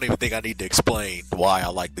 I don't even think I need to explain why I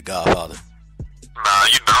like The Godfather. Nah,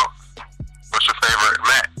 you don't. What's your favorite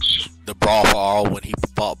match? The Brawl for All when he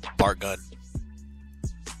fought Bart Gunn.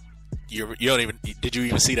 You don't even, did you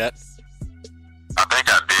even see that? I think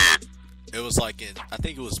I did. It was like I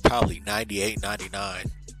think it was probably 98, 99.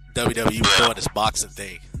 WWE was doing this boxing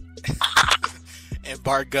thing. And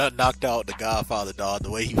Bart Gunn knocked out the Godfather, dog.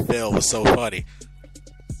 The way he fell was so funny.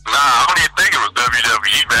 Nah, I don't even think it was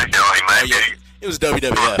WWE back in like 98. Yeah, it was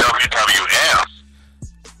WWF. WWF.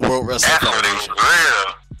 World Wrestling That's when it was Federation.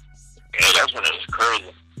 real. Yeah, that's when it was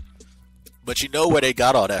crazy. But you know where they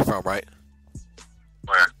got all that from, right?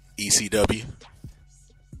 Where? ECW.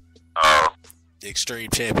 Oh. Extreme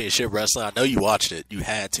Championship Wrestling. I know you watched it. You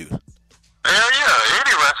had to. Hell yeah,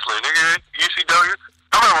 any wrestling, nigga. ECW.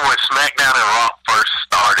 I remember when SmackDown and Raw first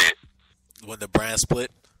started. When the brand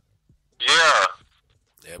split. Yeah.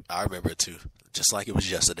 Yep, I remember it too. Just like it was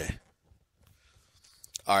yesterday.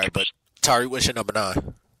 All right, but Tari, what's your number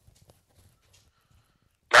 9?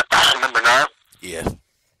 Number 9, Yeah.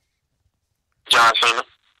 John Cena.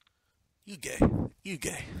 You gay. You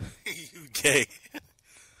gay. You gay.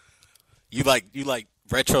 You like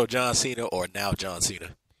retro John Cena or now John Cena?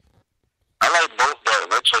 I like both, but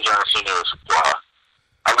retro John Cena was fly.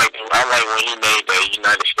 I like when he made the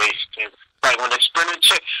United States team. Like when the spinner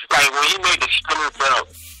like when he made the spinner belt.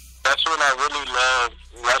 That's when I really loved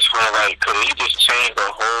wrestling, like, cause he just changed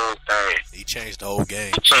the whole thing. He changed the whole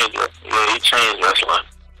game. He changed it. Yeah, he changed wrestling.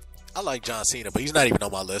 I like John Cena, but he's not even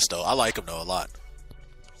on my list though. I like him though a lot.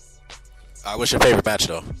 All right, what's your favorite match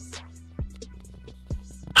though?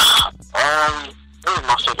 It was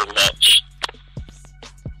most of the match.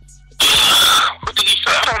 What did he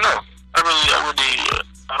say? I don't know. I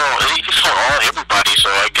don't. He fought all everybody, so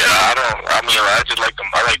I just like them.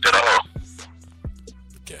 I liked it all.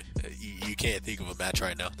 Okay, you can't think of a match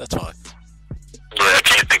right now. That's fine. Yeah, I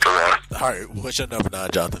can't think of one. All right, what's your number 9,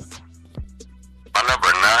 Jonathan? My number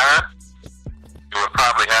 9, it would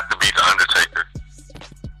probably have to be The Undertaker.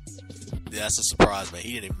 Yeah, that's a surprise, man.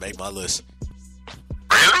 He didn't even make my list.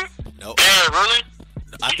 Really? Nope. Yeah, really?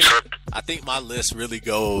 I think my list really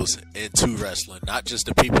goes into wrestling, not just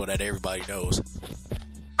the people that everybody knows.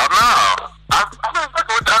 Oh, no. I've been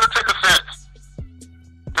fucking with The Undertaker since.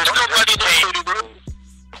 Nobody knows, bro.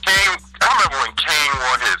 Kane, I remember when Kane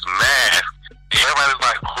wore his mask, and everybody was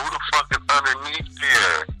like, who the fuck is underneath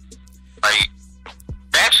there? Like,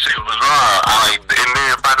 that shit was wrong. And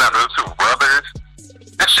then find out those two brothers,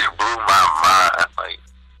 that shit blew my mind. Like,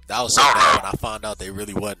 That was so bad when I found out they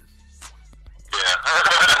really wasn't.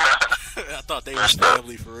 yeah. I thought they was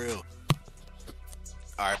family for real.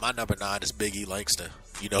 All right, my number 9 is Big E Langston.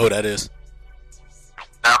 You know who that is?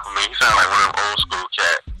 Not for me. He sound like one of them old school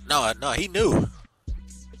cats. No, he knew.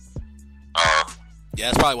 Yeah,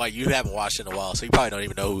 that's probably why you haven't watched in a while, so you probably don't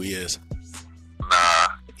even know who he is. Nah.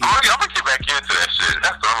 I'm gonna get back into that shit.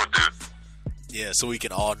 That's what I'm gonna do. Yeah, so we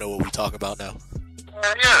can all know what we talking about now.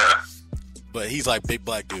 Yeah. But he's like big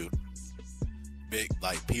black dude.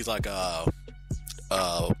 He's like a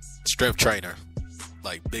strength trainer.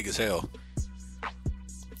 Like big as hell.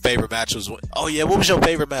 Favorite match was what was your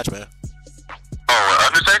favorite match, man? Oh,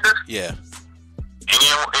 Undertaker? Yeah.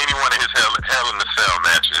 Any one of his Hell in the Cell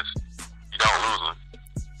matches, you don't lose them.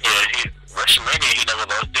 Yeah, WrestleMania, he never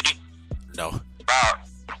lost, did he? No. Yeah.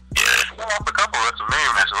 He lost a couple of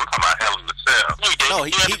WrestleMania matches. I'm talking about Hell in the Cell. No,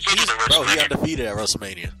 He undefeated at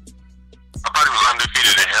WrestleMania. I thought he was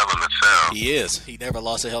undefeated in Hell in the Cell. He is. He never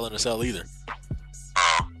lost a Hell in a Cell either.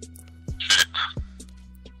 Oh, shit.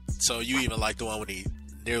 So you even like the one when he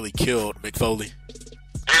nearly killed Mick Foley?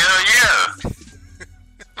 Hell yeah.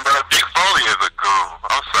 But Mick Foley is a goon.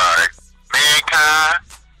 I'm sorry. Mankind,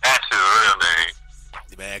 that's his real name.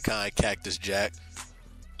 The Mankind, Cactus Jack.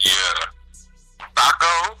 Yeah.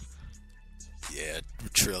 Taco? Yeah,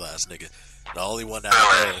 trill ass nigga. The only one that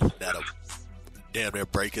I know that'll damn near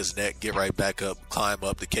break his neck, get right back up, climb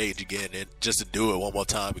up the cage again, and just to do it one more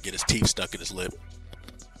time and get his teeth stuck in his lip.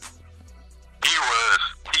 He is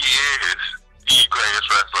the greatest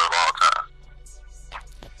wrestler of all time.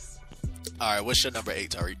 Alright, what's your number 8,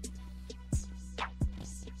 Tariq?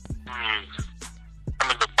 I'm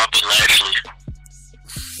into Bobby Lashley.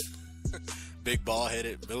 Big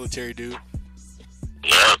ball-headed military dude.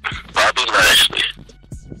 Yeah, Bobby Lashley.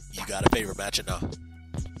 You got a favorite match or no?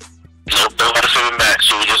 Nope, don't got a favorite match.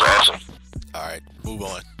 He was just awesome. Alright, move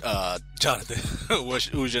on. Jonathan,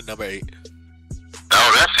 who's your number 8?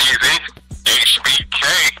 Oh, that's easy. HBK.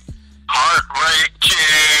 Heartbreak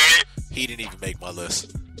Kid. He didn't even make my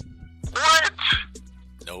list. What?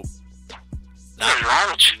 Nope. What's wrong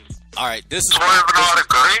with you? Alright, this is Swerving all the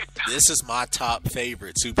greats? this is my top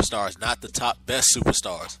favorite superstars, not the top best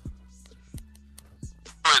superstars.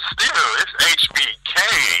 But still, it's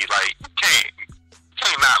HBK. Like, you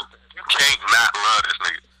can't not love this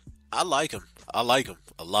nigga. I like him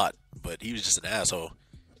a lot, but he was just an asshole.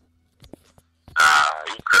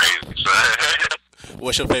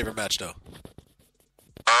 What's your favorite match, though?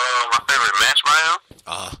 My favorite match, Mayo?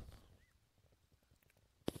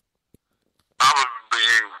 Probably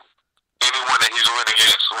anyone that he's winning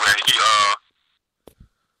against where he,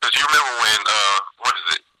 because you remember when, what is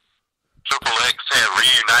it? Triple X had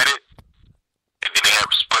reunited, and then they had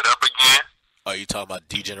split up again? Oh, you talking about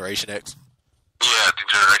D-Generation X? Yeah,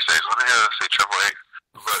 D-Generation X. What the hell did I say, Triple X?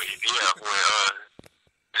 But, yeah,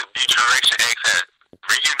 when, D-Generation X had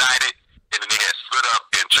reunited, and then they had split up,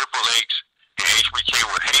 and Triple H and HBK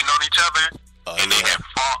were hating on each other, and they had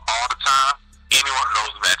fought all the time. Any one of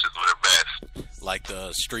those matches were the best. Like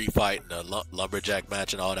the street fight and the lumberjack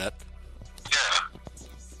match and all that? Yeah.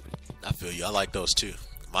 I feel you. I like those too.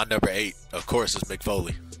 My number 8, of course, is Mick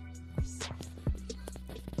Foley.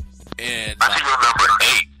 And I think you're number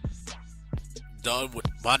 8. Done with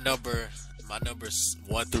my numbers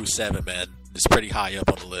 1 through 7, man. It's pretty high up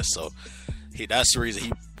on the list, so that's the reason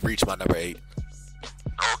he reached my number 8.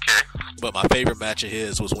 Okay. But my favorite match of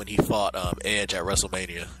his was when he fought Edge at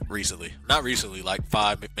WrestleMania recently. Not recently, like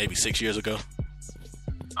 5, maybe 6 years ago.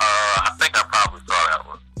 I think I probably saw that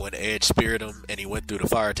one. When Edge speared him and he went through the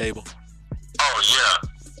fire table. Oh, yeah.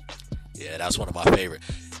 Yeah, that's one of my favorite.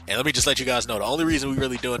 And let me just let you guys know, the only reason we're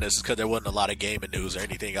really doing this is because there wasn't a lot of gaming news or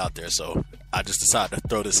anything out there, so I just decided to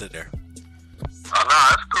throw this in there. Oh, no,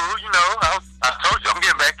 that's cool. You know, I told you, I'm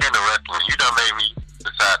getting back into wrestling. You done made me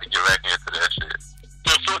decide to get back into that shit.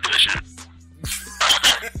 Yeah, fuck that shit.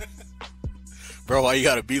 Bro, why you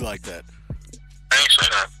gotta be like that? I ain't say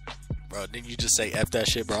that. Bro, didn't you just say F that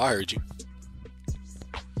shit, bro? I heard you.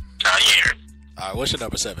 Nah, you ain't heard. Alright, what's your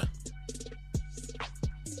number 7?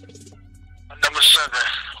 Number 7.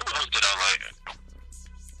 Who else did I like?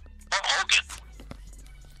 Oh, Hogan.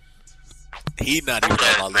 He's not even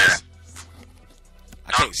on my list.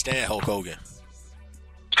 I can't stand Hulk Hogan.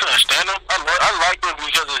 You couldn't stand him? I like him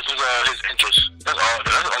because of his interests. That's all.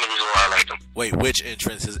 That's the only reason why I like him. Wait, which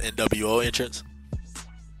entrance? His NWO entrance?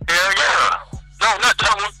 Hell yeah. No, not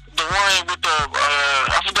that one. The one with the,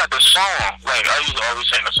 I forgot the song. Like, I used to always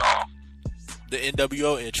sing the song. The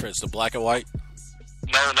NWO entrance, the black and white?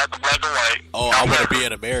 No, not the black and white. Oh, I want to be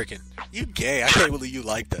an American. You gay. I can't believe you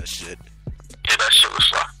like that shit. Yeah, that shit was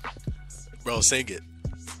fun. Bro, sing it.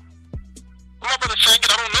 I'm not gonna sing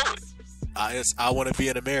it. I don't know it. I want to be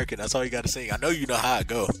an American. That's all you got to sing. I know you know how it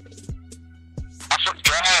go. I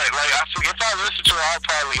forgot. Like, if I listen to it, I'll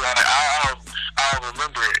probably, I'll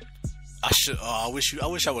remember it. I should. Oh, I wish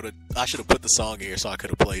I should have put the song here so I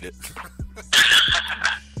could have played it.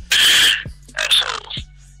 Asshole.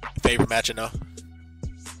 Favorite match, you know?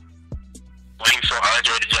 When he fought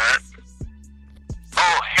Andre the Giant.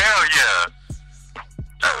 Oh, hell yeah.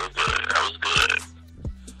 That was good. That was good.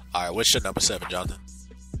 Alright, what's your number 7, Johnathan?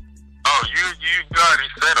 Oh, you already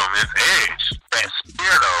said him. It's Edge. That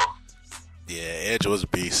spear, though. Yeah, Edge was a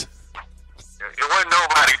beast. It wasn't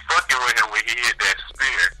nobody fucking with him when he hit that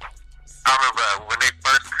spear. I remember when they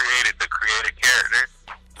first created the creative character,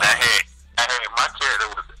 I had my character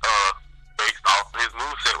was based off his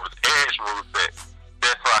moveset was Edge moveset.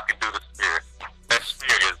 That's how I could do the spear. That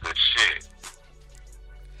spear is the shit.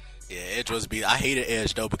 Yeah, Edge was a beast. I hated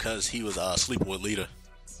Edge though because he was sleeping with Lita.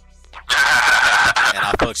 And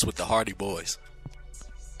I fucks with the Hardy Boys.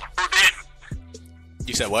 Who didn't?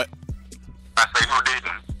 You said what? I say who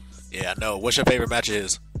didn't? Yeah, I know. What's your favorite match of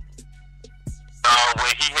his?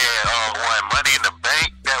 When he had won Money in the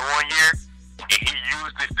Bank that one year, and he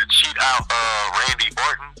used it to cheat out Randy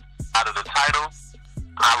Orton out of the title.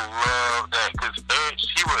 I love that because Edge,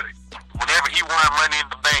 whenever he won Money in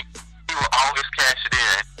the Bank, he would always cash it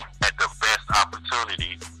in at the best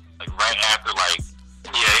opportunity, like right after,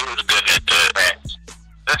 he was good at the match.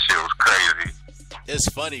 That shit was crazy. It's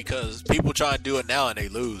funny because people try and do it now and they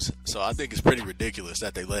lose. So I think it's pretty ridiculous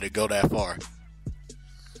that they let it go that far.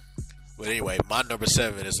 But anyway, my number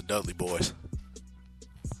 7 is the Dudley Boys.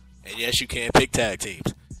 And yes, you can pick tag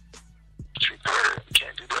teams. You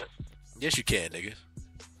can't do that. Yes, you can, nigga.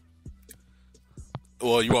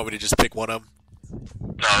 Well, you want me to just pick one of them?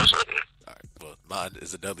 No, it's okay. Alright, well, mine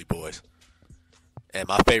is the Dudley Boys. And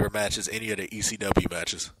my favorite match is any of the ECW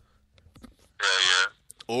matches. Yeah.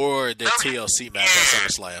 Or the TLC match at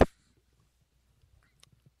SummerSlam.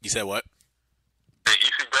 You said what? The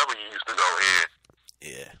ECW used to go in.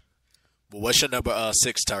 Yeah. Well, what's your number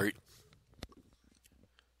 6, Tariq?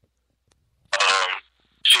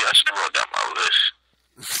 Shit, I should have wrote down my list.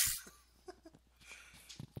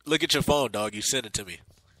 Look at your phone, dog. You sent it to me.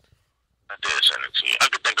 I did send it to you. I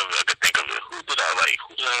could think of it. Who did I like?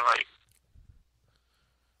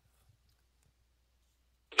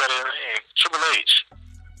 You got a name. Triple H.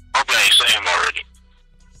 Hope I ain't saying him already.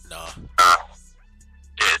 No.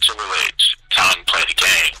 Yeah, Triple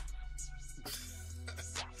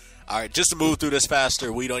All right, just to move through this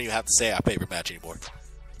faster, we don't even have to say our favorite match anymore.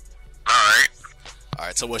 Alright. All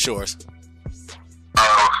right, so what's yours?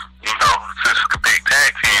 You know, since it's a big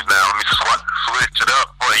tag team now, let me switch it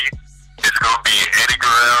up for you. It's gonna be Eddie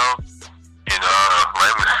Guerrero and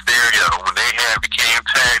Rey Mysterio when they became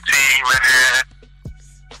tag team, man.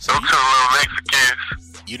 So Those two little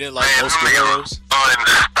Mexicans. you didn't like Man, Los them niggas Guerreros?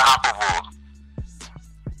 unstoppable.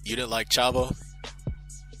 You didn't like Chavo?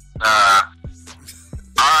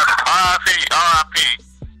 R.I.P.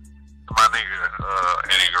 My nigga,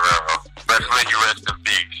 Eddie Guerrero. Let's let you rest in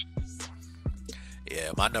peace.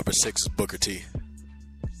 Yeah, my number 6 is Booker T.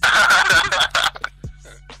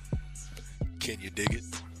 Can you dig it?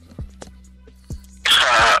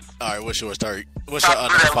 All right, what's yours, Tariq? What's your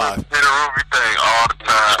number 5? Did a Ruby thing all the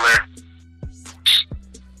time.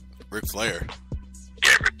 Ric Flair.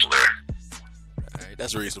 Yeah, Ric Flair. All right,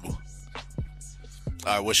 that's reasonable.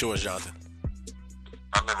 All right, what's yours, Johnathan?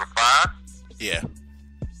 My number 5. Yeah.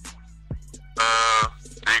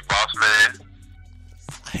 Big Boss Man.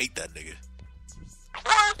 I hate that nigga.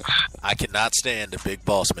 What? I cannot stand the Big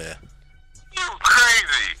Boss Man. You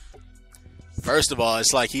crazy? First of all,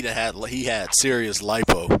 it's like he had serious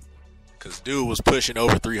lipo, cause dude was pushing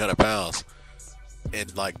over 300 pounds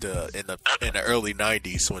in like in the early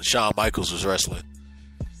 90s when Shawn Michaels was wrestling.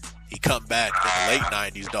 He come back in the late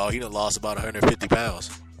 90s, dog. He done lost about 150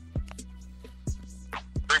 pounds.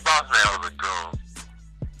 Big Boss Man was a goon.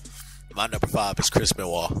 My number 5 is Chris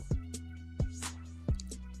Benoit.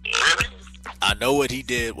 Really? I know what he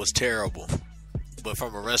did was terrible, but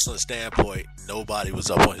from a wrestling standpoint, nobody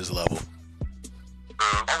was up on his level.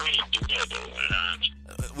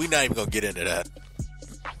 We're not even gonna get into that.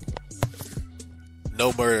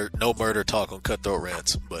 No murder talk on Cutthroat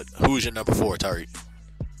Rants. But who's your number 4, Tariq?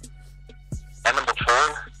 At number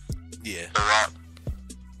 4? Yeah, The Rock.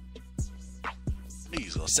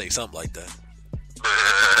 he's gonna say something like that.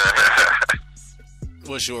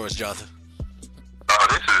 What's yours, Johnathan? Oh,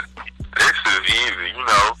 this is easy. You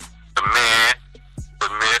know, the man, the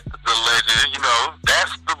myth, the legend. You know,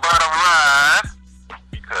 that's the bottom line.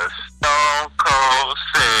 Because Stone Cold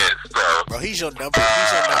said so. Bro, he's your number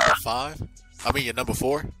 5? I mean, your number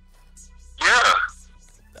 4? Yeah.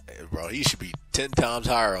 Bro, he should be 10 times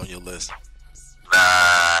higher on your list.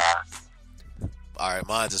 Nah. Alright,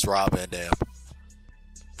 mine's just Rob Van Dam.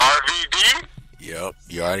 RVD? Yep,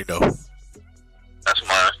 you already know. That's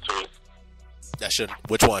mine, too. That should.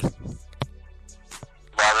 Which one? Rob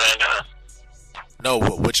Van Dam. No,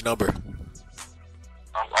 which number?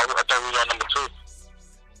 I thought we were on number 2.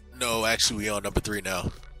 No, actually, we on number 3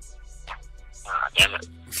 now. Ah, damn it.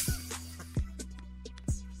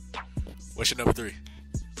 What's your number 3?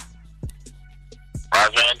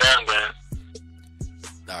 Rob Van Dam, man.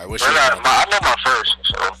 Alright, what's yours? I know my first,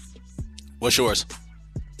 so. What's yours?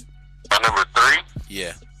 My number 3?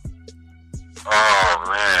 Yeah. Oh,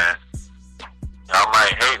 man. Y'all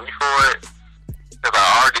might hate me for it. Because I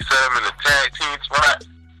already said him in the tag team spot.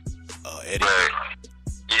 Eddie. But,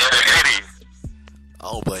 yeah, Eddie. I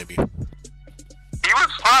don't blame you. He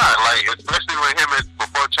was fine, like, especially when him and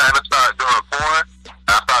before China started doing porn.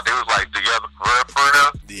 I thought they was, like, together for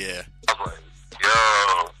real. Yeah. I was like, yo.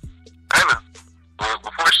 Kind of,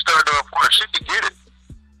 before she started doing porn, she could get it.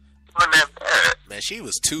 It wasn't that bad. Man, she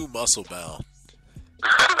was too muscle bound.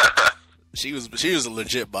 She was a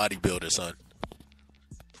legit bodybuilder, son.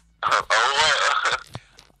 Oh,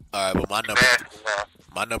 Alright, but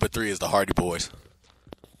my number 3 is the Hardy Boys.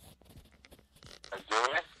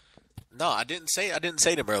 No, I didn't say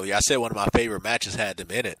them earlier. I said one of my favorite matches had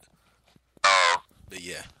them in it. Oh. But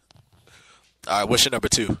yeah. Alright, what's your number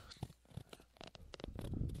 2?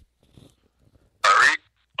 Tariq?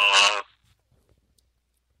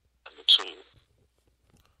 Number 2.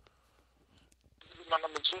 Who's my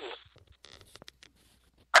number 2?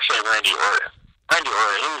 I said Randy Orton. Randy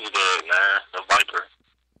Orton, he was good, man. The Viper.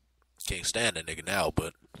 Can't stand that nigga now,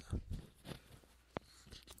 but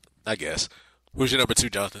I guess. Who's your number 2,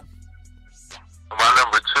 Johnathan? My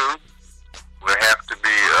number 2 would have to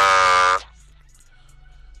be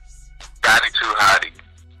Gotti Too Hottie.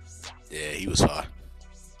 Yeah, he was fine.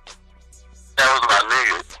 That was my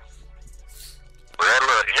nigga. But that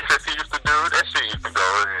little entrance he used to do, that shit used to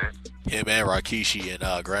go in. Him and Rikishi and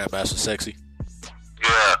Grandmaster Sexy.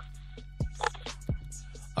 Yeah.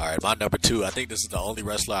 Alright, my number 2. I think this is the only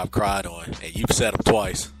wrestler I've cried on, and you've said him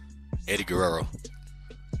twice. Eddie Guerrero.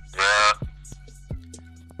 Yeah.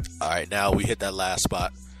 Alright, now we hit that last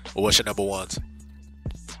spot. Well, what's your number 1s?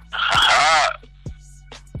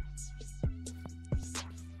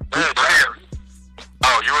 Damn.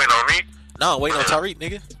 Oh, you ain't on me? No, I'm waiting on Tariq,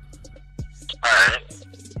 nigga. Alright.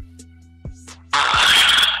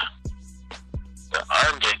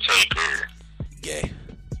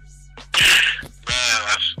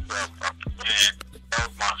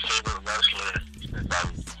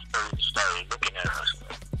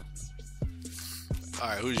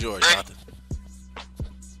 right, who's yours, Jonathan?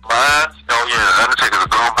 Mine? Oh yeah, Undertaker's a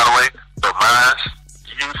groom, by the way. But mine,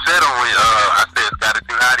 you said only, I said it's got it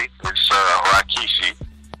too hottie. It's Rikishi.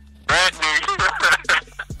 That nigga.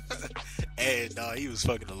 Hey, no, he was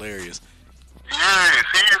fucking hilarious. Yes,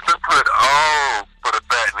 he used to put all for the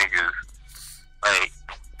fat niggas. Like,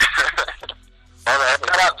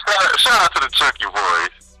 shout out to the Chunky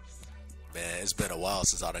Boys. Man, it's been a while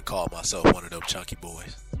since I done called myself one of them chunky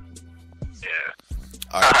boys. Yeah.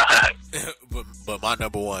 All right. but my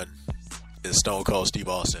number one is Stone Cold Steve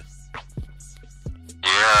Austin.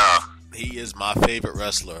 Yeah. He is my favorite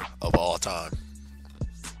wrestler of all time.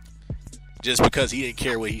 Just because he didn't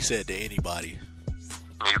care what he said to anybody.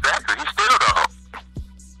 Exactly. He still don't.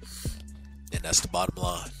 And that's the bottom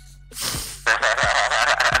line.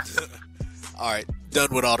 Alright,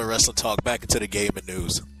 done with all the wrestling talk. Back into the gaming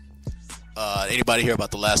news. Anybody hear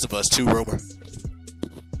about the Last of Us 2 rumor?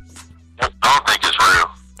 I don't think it's real.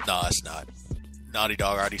 No, it's not. Naughty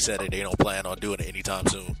Dog already said that they don't plan on doing it anytime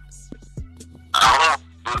soon. I don't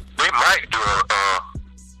know. They might do a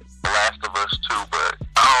Last of Us 2, but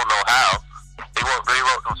I don't know how. They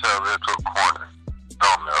wrote themselves into a corner.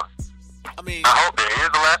 I don't know. I mean, I hope there is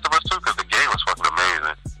a Last of Us 2 because the game was fucking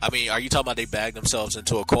amazing. I mean, are you talking about they bagged themselves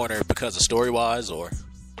into a corner because of story-wise, or?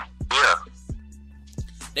 Yeah.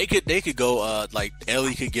 They could go, like,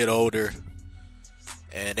 Ellie could get older,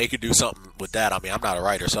 and they could do something with that. I mean, I'm not a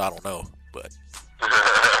writer, so I don't know, but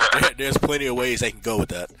there's plenty of ways they can go with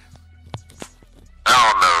that.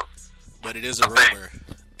 I don't know. But it is a rumor,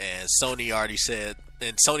 and Sony already said,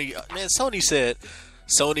 and Sony said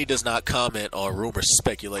Sony does not comment on rumors,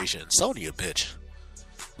 speculation. Sony a bitch.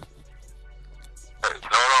 Hold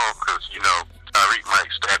on, because, Tyreek might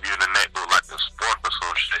stab you in the neck with like a spork or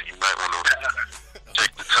some shit. You might want to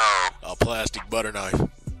check the tone. A plastic butter knife.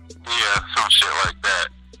 Yeah, some shit like that.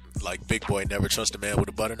 Like Big Boy, never trust a man with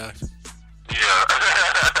a butter knife. Yeah.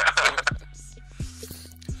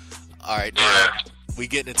 All right, now we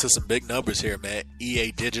getting into some big numbers here, man.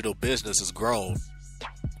 EA Digital Business has grown.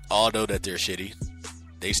 Although that they're shitty,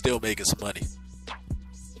 they still making some money.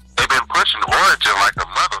 They've been pushing Origin like a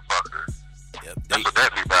motherfucker. Yep, That's what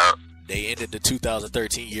that be about. They ended the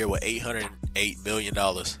 2013 year with $808 million.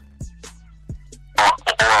 Online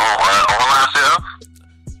sales?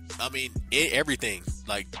 I mean, everything.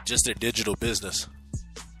 Like, just their digital business.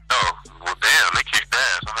 Oh, well, damn, they kicked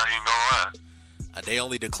ass. I'm not even gonna lie. They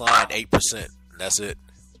only declined 8%. And that's it.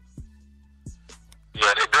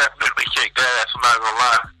 Yeah, they definitely kicked ass. I'm not gonna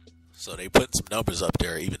lie. So they putting some numbers up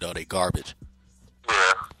there, even though they garbage.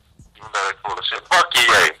 Yeah, even though they full of shit. Fuck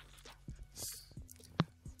EA.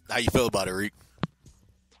 How you feel about it, Reek?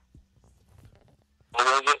 What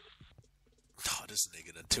was it? Oh, this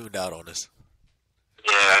nigga done tuned out on this.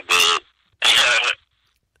 Yeah, I did.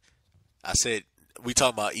 I said, we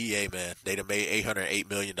talking about EA, man. They done made $808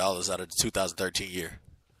 million out of the 2013 year.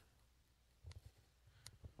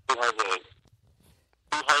 200.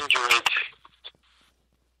 I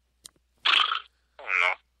don't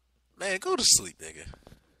know. Man, go to sleep, nigga.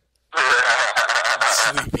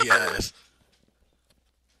 Sleepy ass.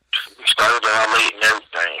 We started out late and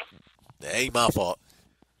everything. That ain't my fault.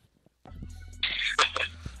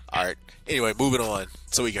 Alright. Anyway, moving on.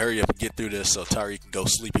 So we can hurry up and get through this so Tari can go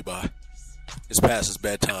sleepy by. It's past his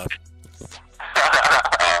bedtime.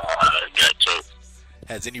 Gotcha.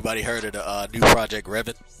 Has anybody heard of the new Project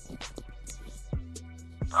Revan?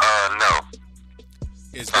 No.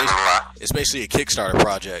 It's basically a Kickstarter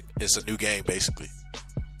project. It's a new game, basically.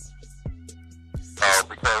 Oh,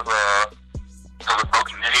 because it's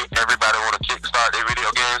broken game, everybody want to kickstart their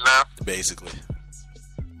video games now? Basically.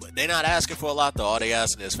 But they're not asking for a lot, though. All they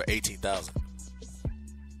asking is for $18,000.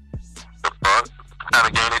 The fuck? What kind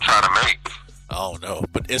of game they trying to make? I don't know.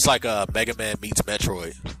 But it's like a Mega Man meets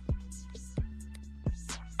Metroid.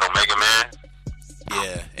 Oh, Mega Man?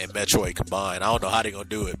 Yeah, and Metroid combined. I don't know how they're going to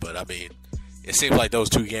do it, but I mean, it seems like those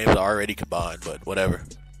two games are already combined, but whatever.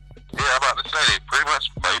 Yeah, I'm about to say, they pretty much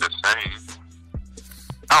play the same.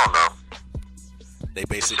 I don't know. They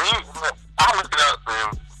basically... I'll look it up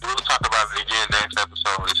and we'll talk about it again next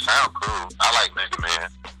episode. It sounds cool. I like Mega Man.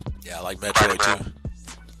 Yeah, I like Metroid too.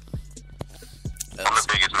 I'm the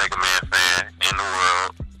biggest Mega Man fan in the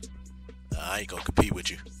world. I ain't gonna compete with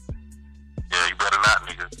you. Yeah, you better not,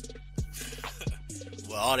 nigga.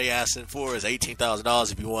 Well, all they asking for is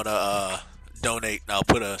 $18,000 if you want to donate. And I'll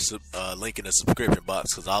put a link in the subscription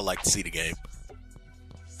box because I like to see the game.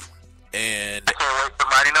 And I can't wait for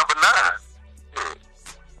Mighty Number 9.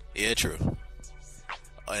 yeah, true.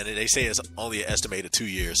 And they say it's only an estimated 2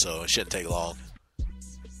 years, so it shouldn't take long.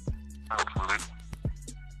 Hopefully.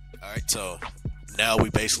 All right, so now we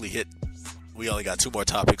basically hit we only got 2 more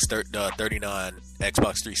topics. 39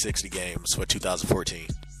 Xbox 360 games for 2014.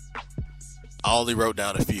 I only wrote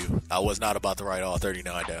down a few. I was not about to write all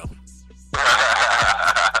 39 down.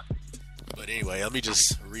 But anyway, let me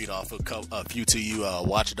just read off a few to you.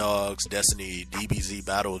 Watch Dogs, Destiny, DBZ,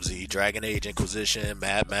 Battle of Z, Dragon Age Inquisition,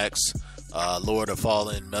 Mad Max, Lord of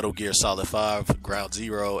Fallen, Metal Gear Solid 5, Ground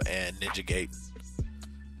Zero, and Ninja Gaiden.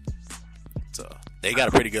 So they got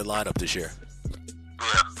a pretty good lineup this year.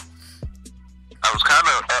 Yeah. I was kind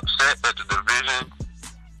of upset that the Division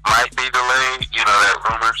might be delayed. You know, that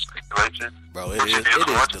rumor speculation. Bro, it is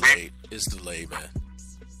delayed. It's delayed, man.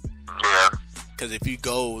 Yeah. Because if you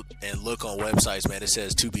go and look on websites, man, it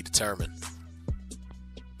says to be determined.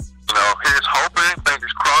 You know, here's hoping,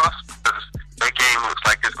 fingers crossed, because that game looks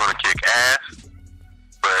like it's going to kick ass.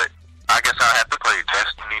 But I guess I'll have to play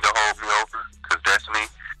Destiny to hold me over, because Destiny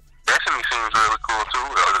seems really cool too.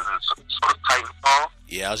 Other than sort of Titanfall.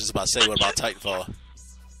 Yeah, I was just about to say, what about Titanfall?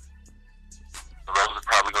 Those are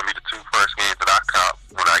probably going to be the 2 first games that I cop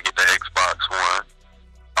when I get the Xbox One.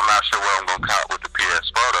 I'm not sure what I'm going to cop with the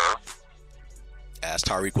PS4 though. Ask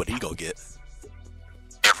Tariq what he go get.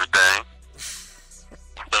 Everything.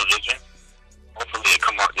 Hopefully it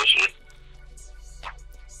come out this year.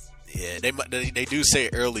 Yeah, they do say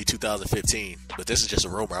early 2015, but this is just a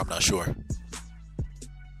rumor. I'm not sure.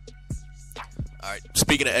 All right.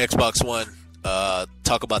 Speaking of Xbox One,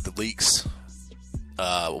 talk about the leaks.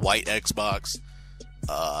 White Xbox,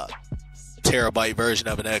 terabyte version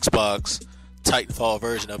of an Xbox, Titanfall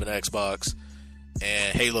version of an Xbox,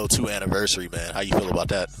 and Halo 2 anniversary, man. How you feel about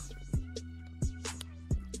that?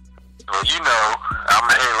 Well, you know, I'm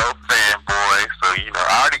a Halo fanboy, so, you know,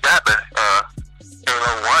 I already got the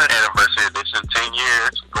Halo 1 anniversary edition, 10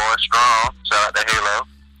 years, going strong. Shout out to Halo.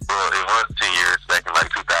 Well, it was 10 years back in,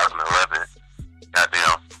 like, 2011.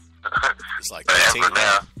 Goddamn. It's like 18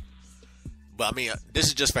 now. But, I mean, this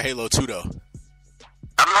is just for Halo 2, though.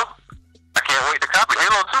 I know. I can't wait to copy.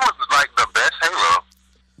 Halo 2 was, like, the best Halo,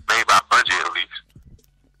 made by Bungie, at least.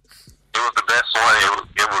 It was the best one.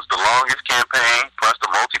 It was the longest campaign, plus the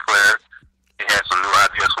multiplayer. It had some new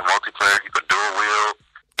ideas for multiplayer. You could dual wield,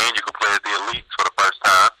 and you could play as the elites for the first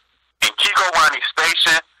time. And Kiko Wani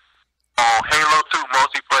Station on Halo 2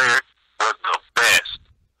 multiplayer was the best.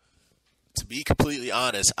 To be completely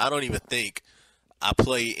honest, I don't even think I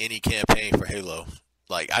play any campaign for Halo.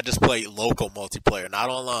 Like, I just play local multiplayer, not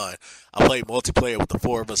online. I played multiplayer with the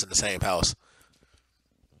 4 of us in the same house.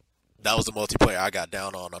 That was the multiplayer I got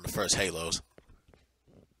down on the first Halos.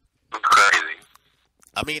 Crazy.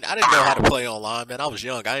 I mean, I didn't know how to play online, man. I was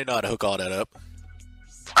young. I didn't know how to hook all that up.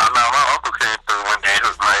 I know my uncle came through one day and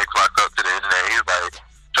hooked my Xbox up to the internet. He was like,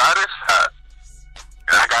 try this out.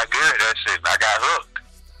 And I got good at that shit, and I got hooked.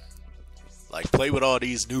 Like, play with all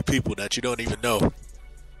these new people that you don't even know.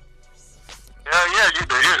 Yeah, you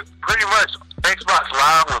did. Pretty much, Xbox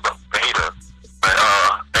Live was a beta. But,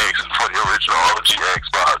 for the original OG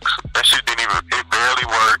Xbox. That shit didn't even, it barely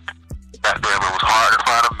worked. Goddamn, it was hard to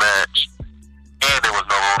find a match. And there was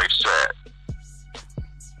no voice chat.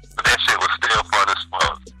 But that shit was still fun as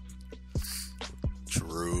fuck.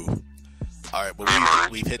 True. Alright,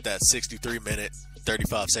 but we've hit that 63-minute,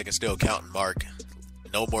 35-second still counting mark.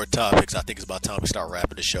 No more topics. I think it's about time we start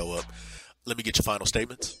wrapping the show up. Let me get your final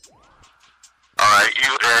statements. Alright,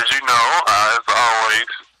 as you know, as always,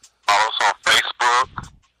 follow us on Facebook.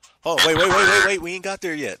 Oh, wait. We ain't got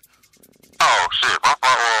there yet. Oh, shit. My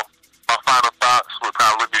final thoughts would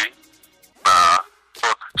probably be, shout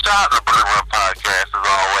out to the Throat Rants podcast, as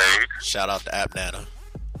always. Shout out to AppNANA.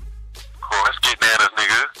 Cool, let's get Nana's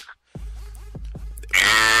niggas.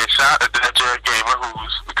 And shout out to that Jared Gamer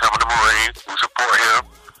who's becoming a Marine. We support him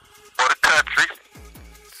for the country.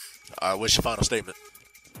 Alright, what's your final statement?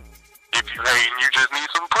 If you hating, you just need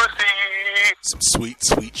some pussy. Some sweet,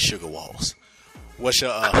 sweet sugar walls. What's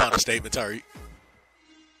your final statement, Tariq?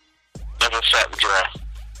 Never sat dry.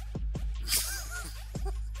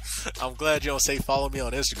 I'm glad you don't say follow me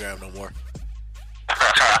on Instagram no more.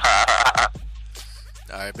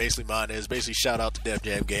 Alright, basically mine is shout out to Def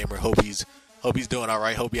Jam Gamer. Hope he's doing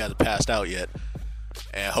alright. Hope he hasn't passed out yet.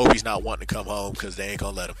 And hope he's not wanting to come home because they ain't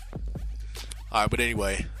gonna let him. Alright, but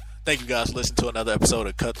anyway, thank you guys for listening to another episode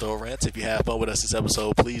of Throat Rants. If you have fun with us this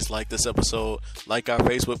episode, please like this episode, like our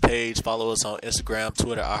Facebook page, follow us on Instagram,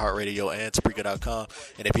 Twitter, iHeartRadio, and Spreaker.com.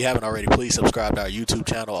 And if you haven't already, please subscribe to our YouTube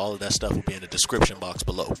channel. All of that stuff will be in the description box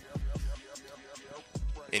below.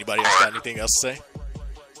 Anybody else got anything else to say?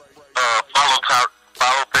 Follow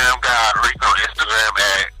Fam God Reek on Instagram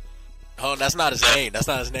at. Oh, that's not his name. That's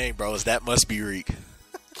not his name, bro. It's That Must Be Reek. Yeah.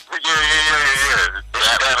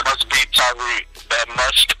 That must be Tariq. That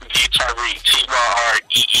must be Tariq.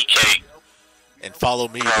 T-Y-R-E-E-K. and follow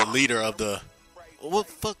me, the leader of the what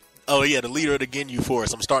fuck? Oh yeah, the leader of the Ginyu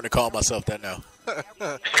Force. I'm starting to call myself that now.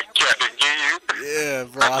 Captain Ginyu. Yeah,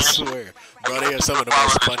 bro, I swear, bro, they are some of the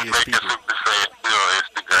most funniest people.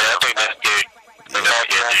 I think that's good.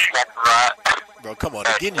 Bro, come on, the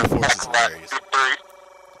Ginyu Force is hilarious.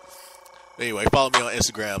 Anyway, follow me on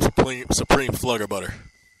Instagram, Supreme Flugger Butter.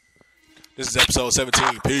 This is episode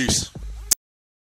 17. Peace.